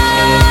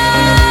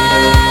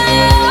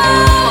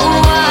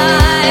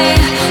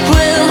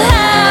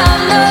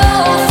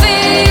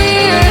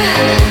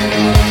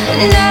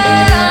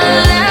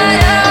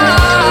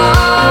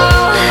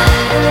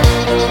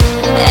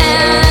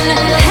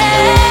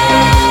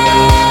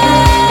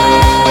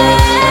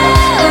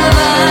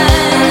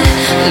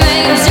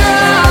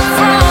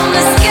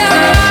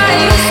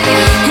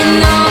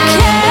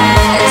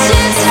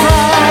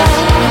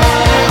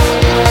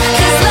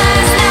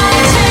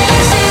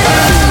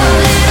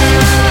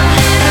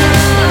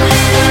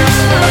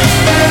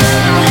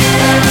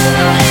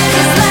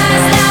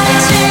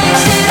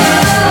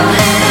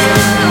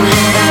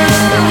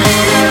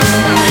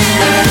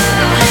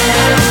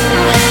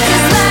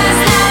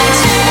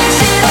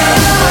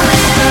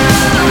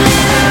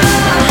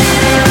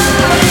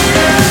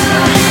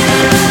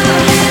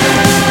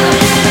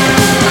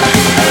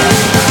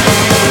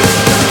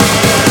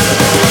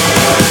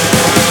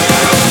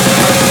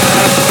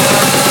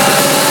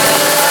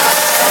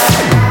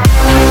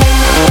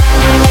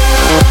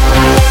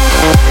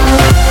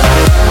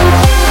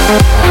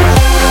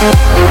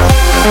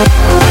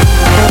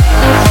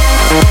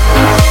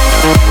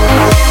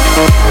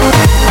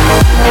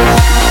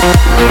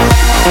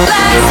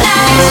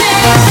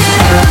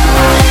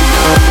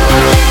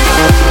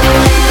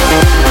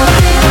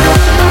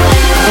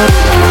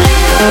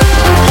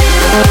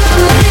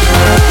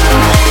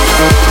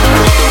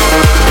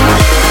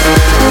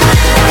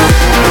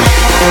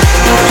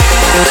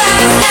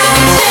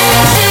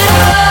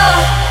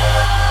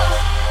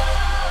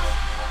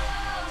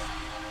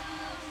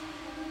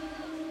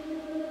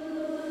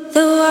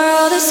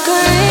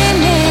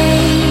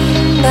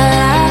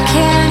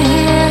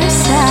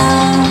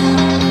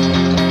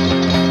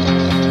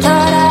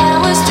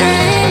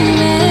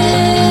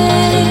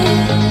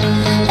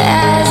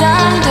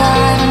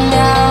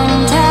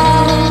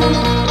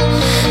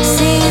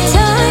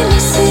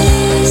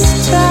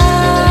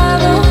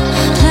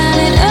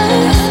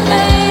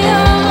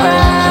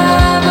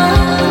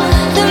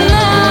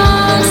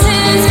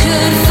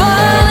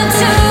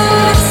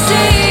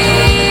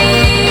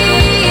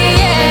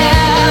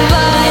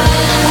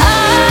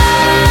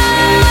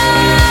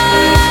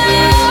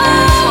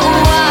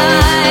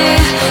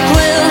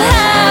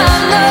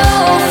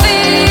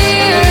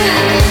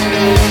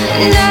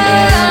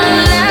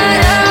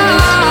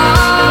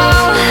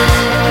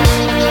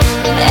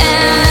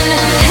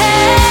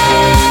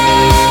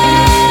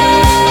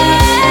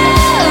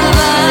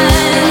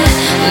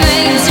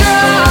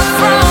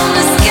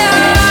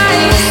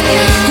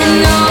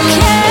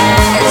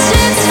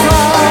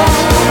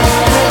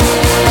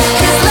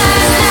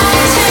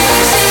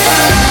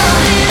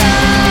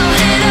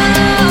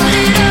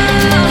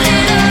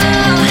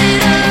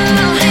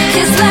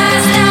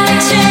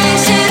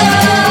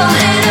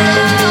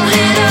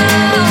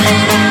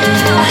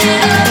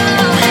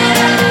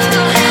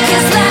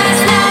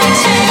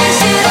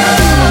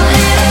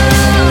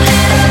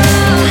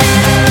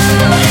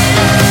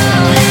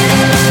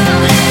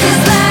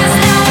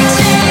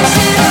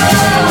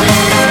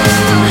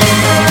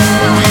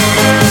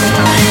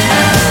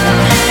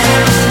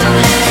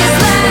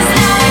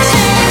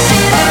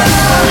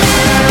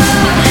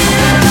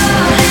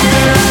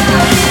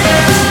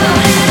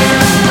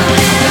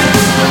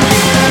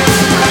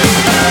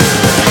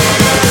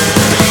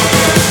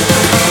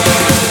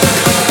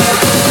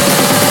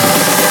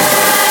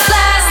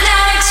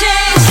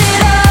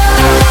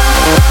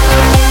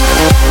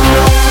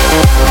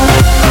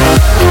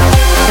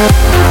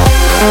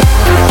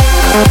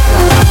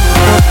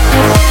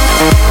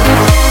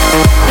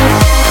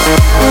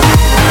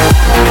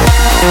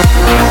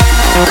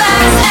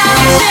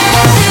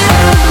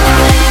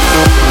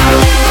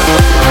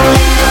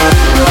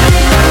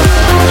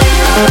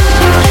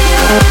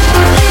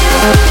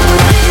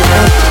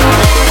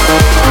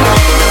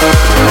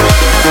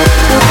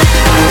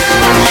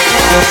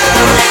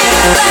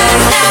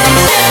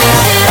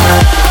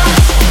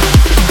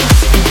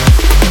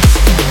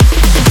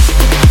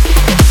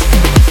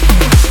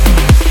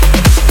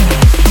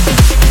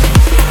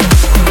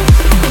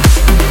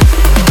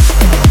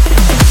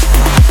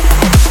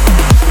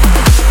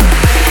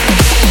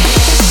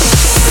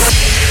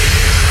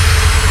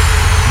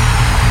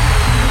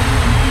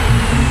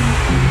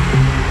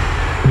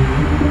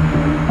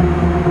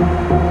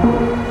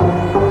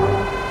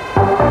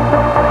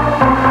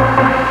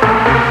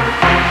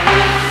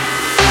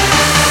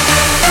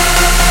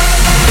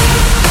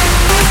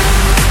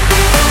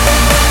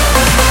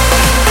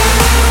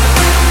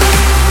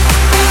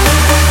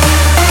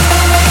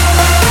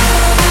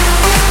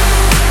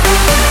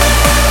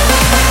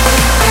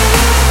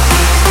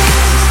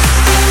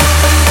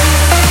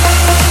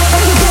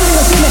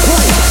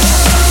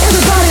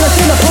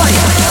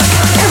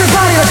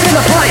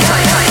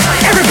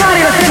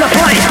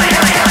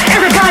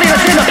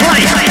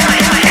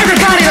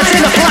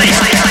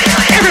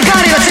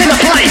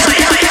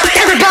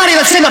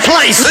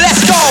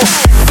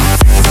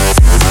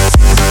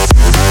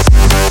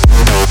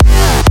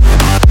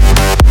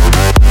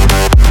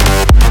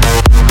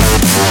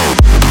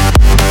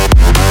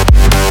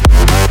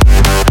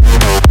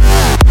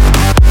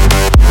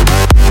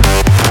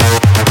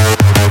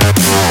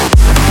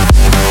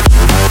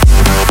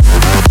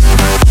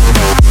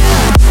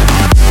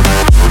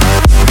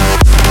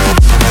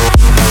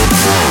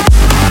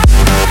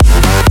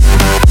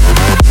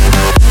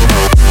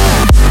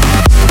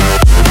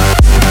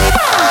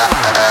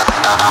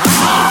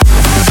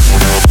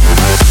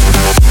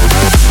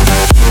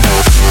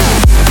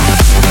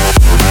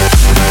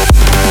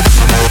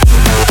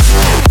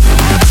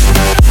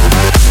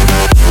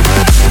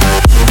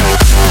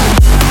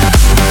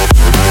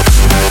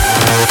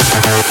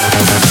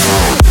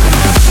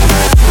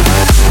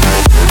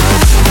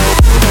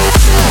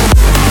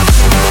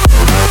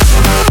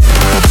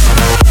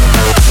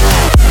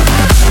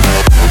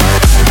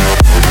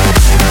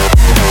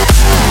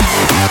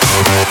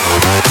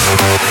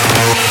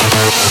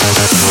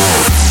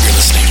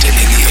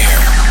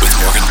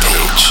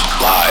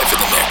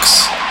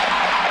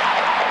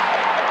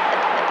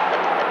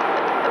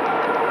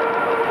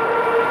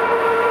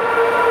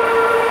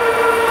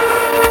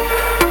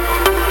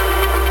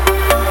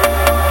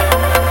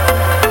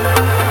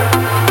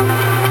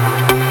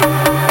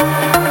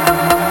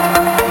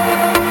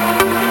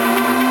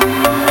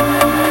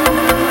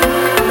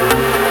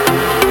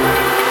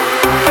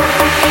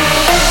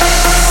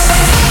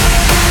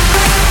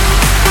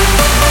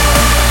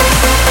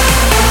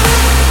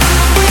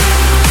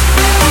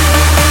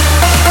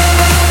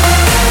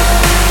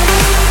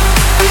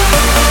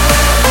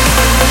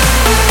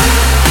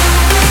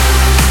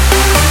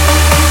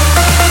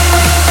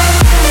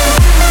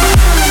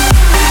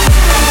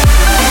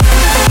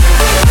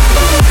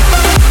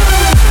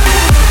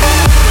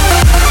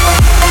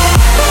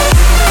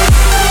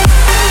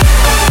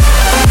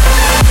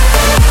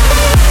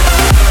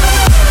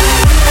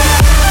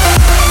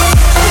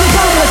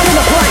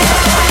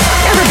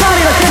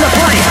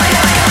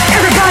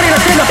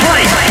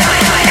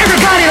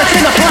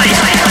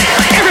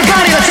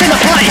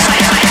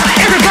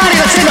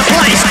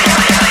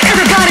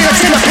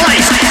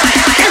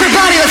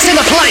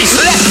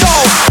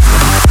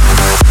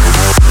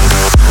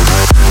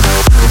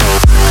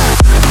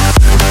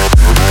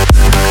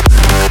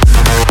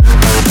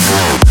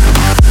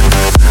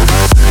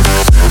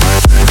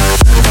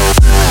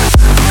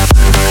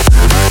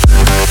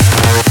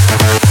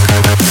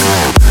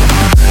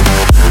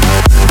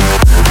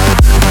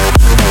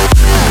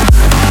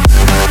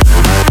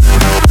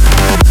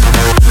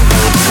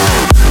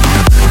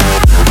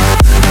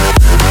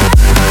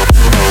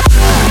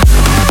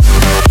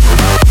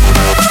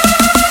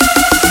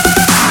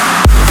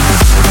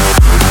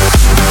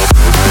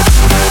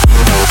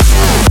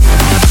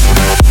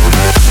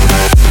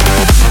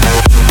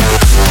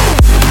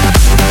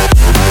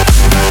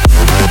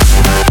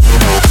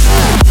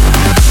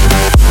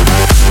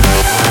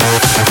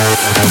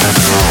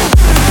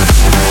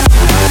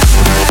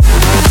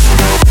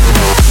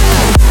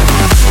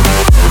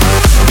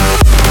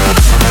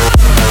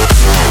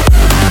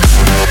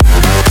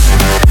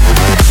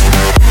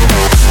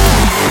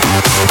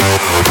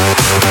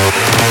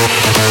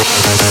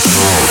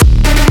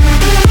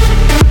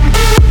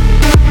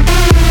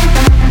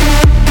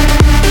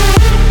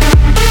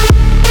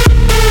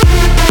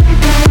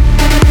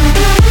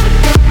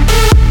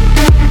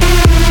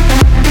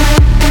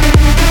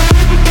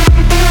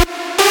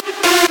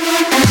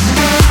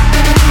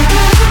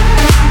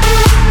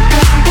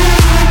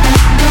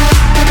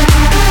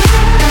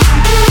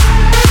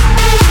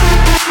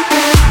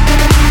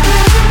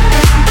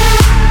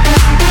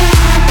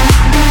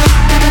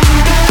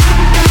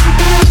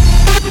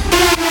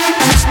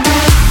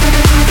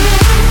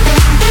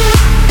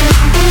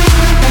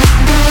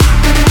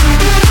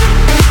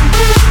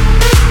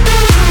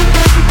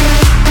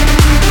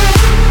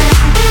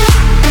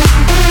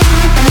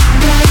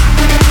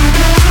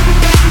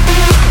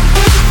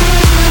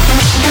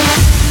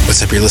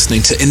You're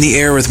listening to In the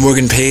Air with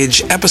Morgan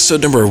Page,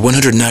 episode number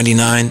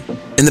 199.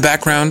 In the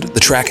background, the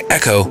track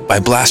Echo by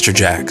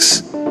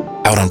Blasterjaxx,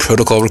 out on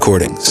Protocol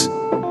Recordings.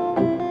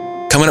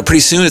 Coming up pretty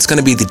soon, it's going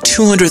to be the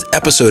 200th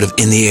episode of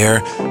In the Air,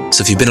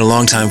 so if you've been a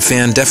longtime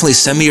fan, definitely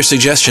send me your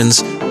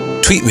suggestions.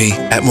 Tweet me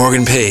at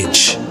Morgan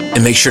Page,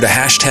 and make sure to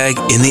hashtag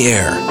In the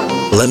Air.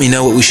 Let me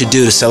know what we should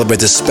do to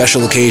celebrate this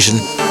special occasion,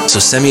 so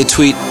send me a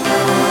tweet.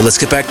 But let's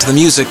get back to the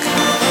music.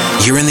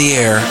 You're In the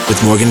Air with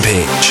Morgan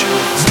Page.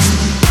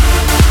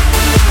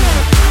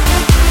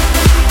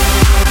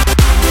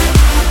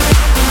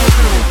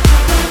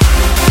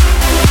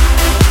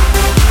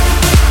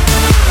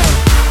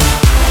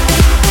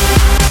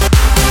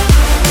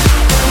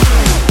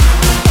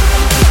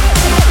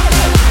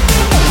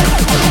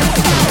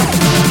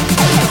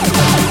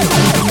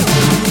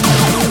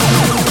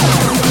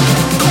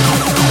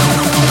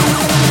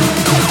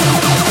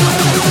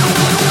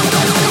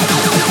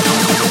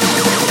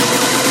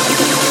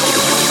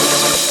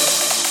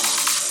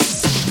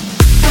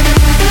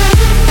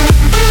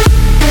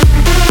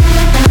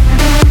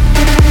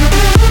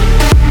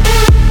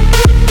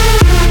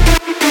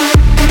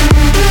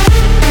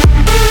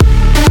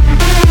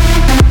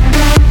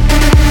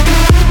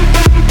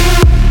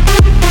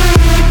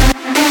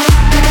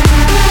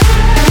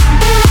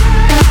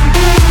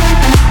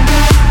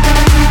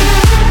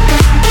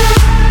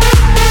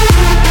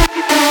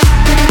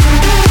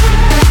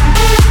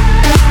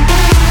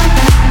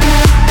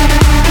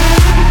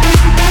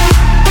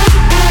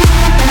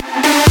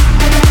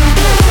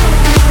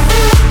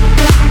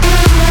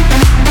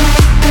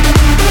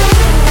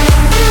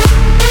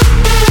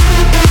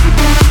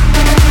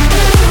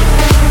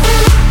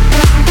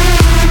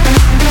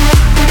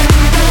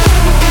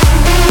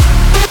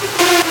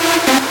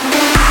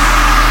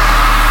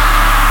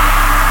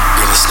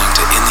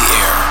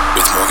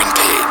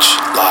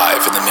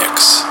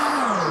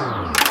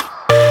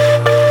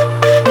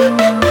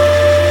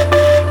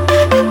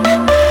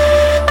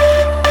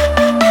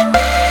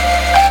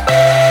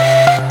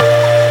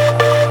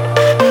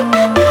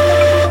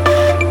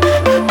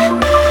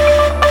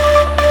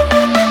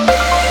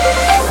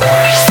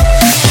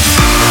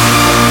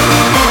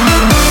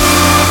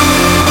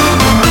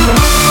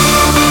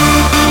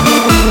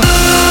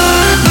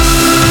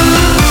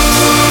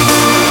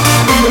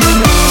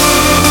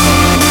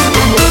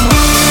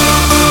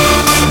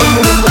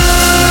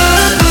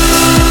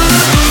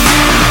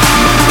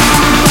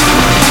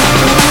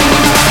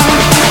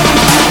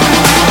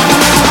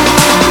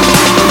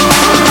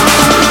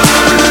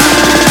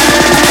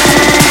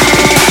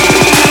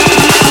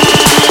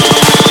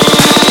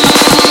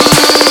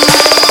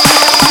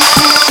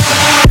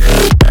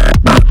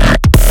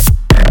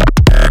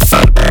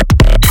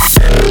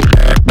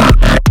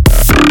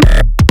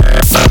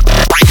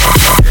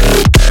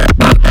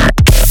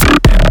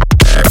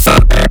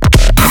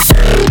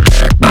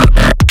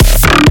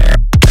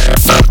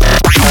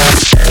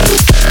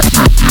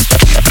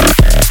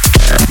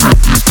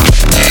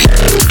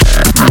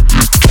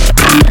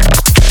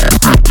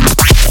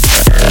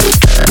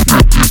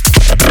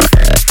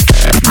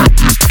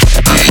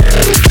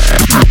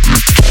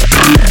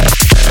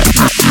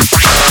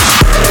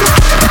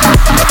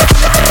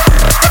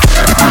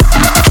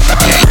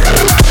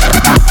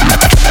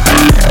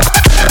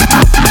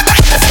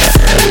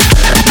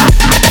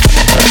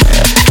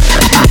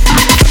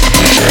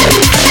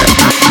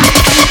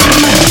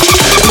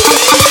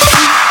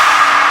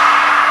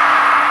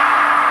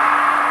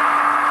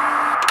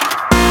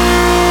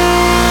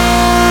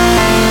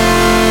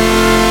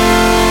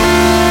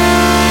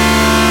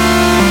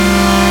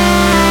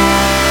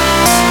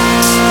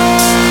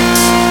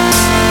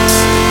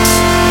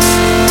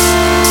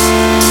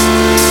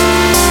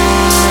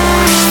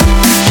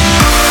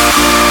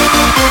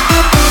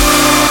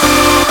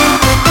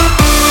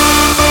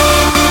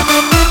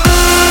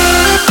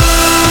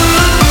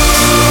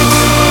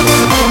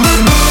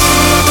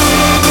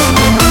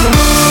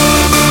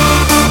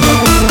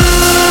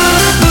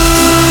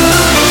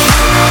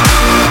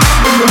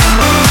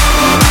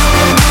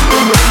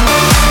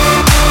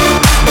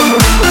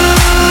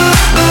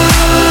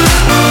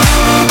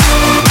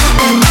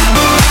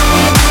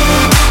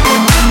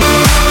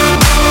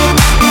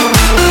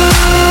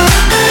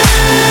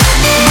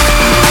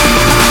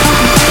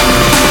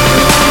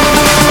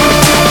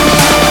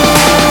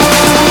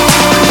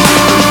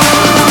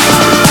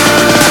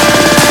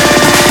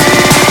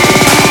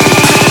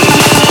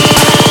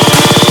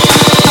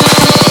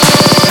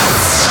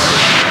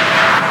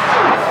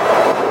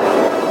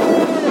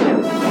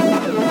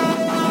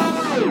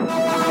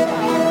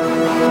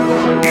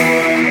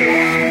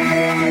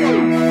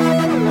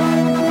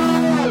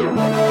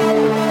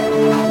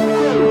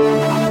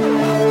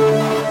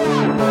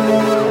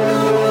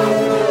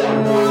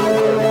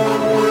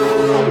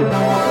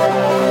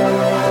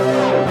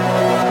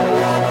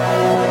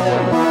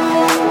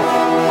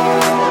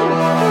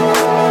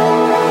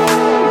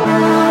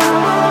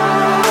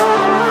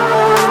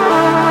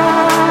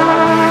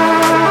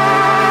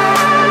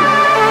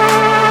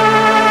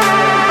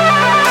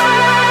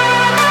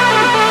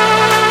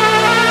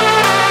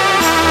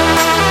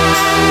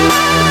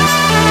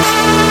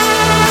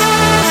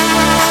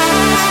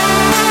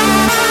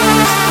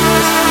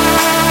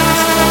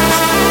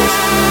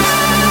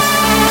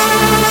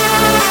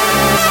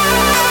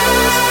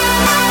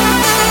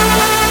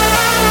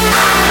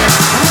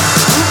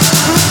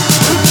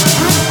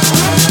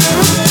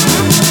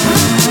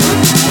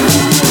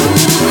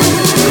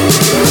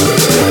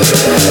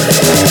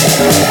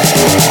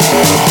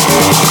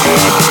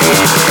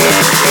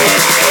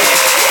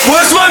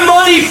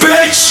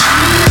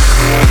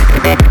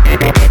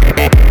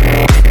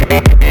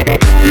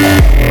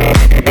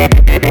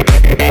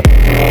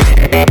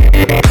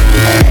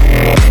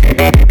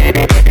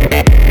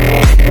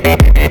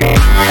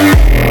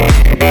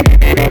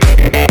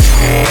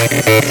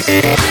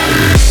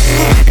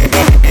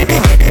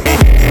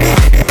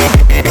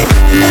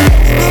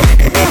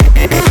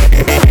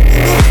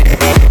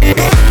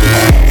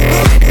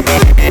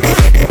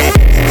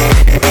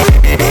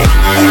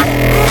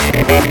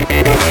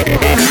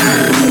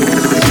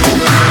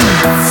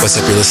 What's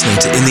up? You're listening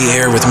to In the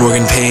Air with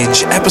Morgan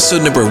Page,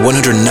 episode number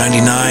 199.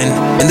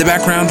 In the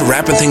background,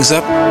 wrapping things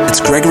up, it's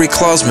Gregory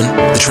Klausman,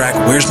 the track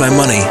Where's My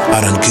Money,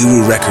 out on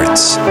Guru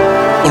Records.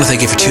 I want to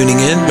thank you for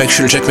tuning in. Make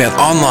sure to check me out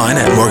online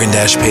at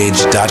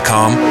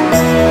morgan-page.com.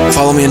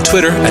 Follow me on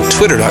Twitter at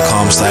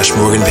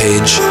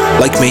twitter.com/morganpage.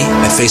 Like me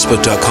at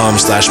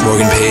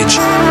facebook.com/morganpage.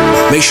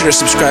 Make sure to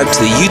subscribe to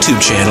the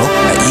YouTube channel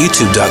at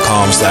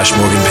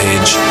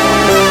youtube.com/morganpage.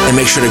 And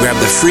make sure to grab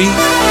the free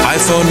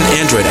iPhone and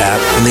Android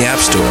app from the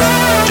App Store.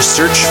 Just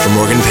search for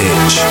Morgan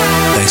Page.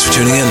 Thanks for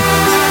tuning in.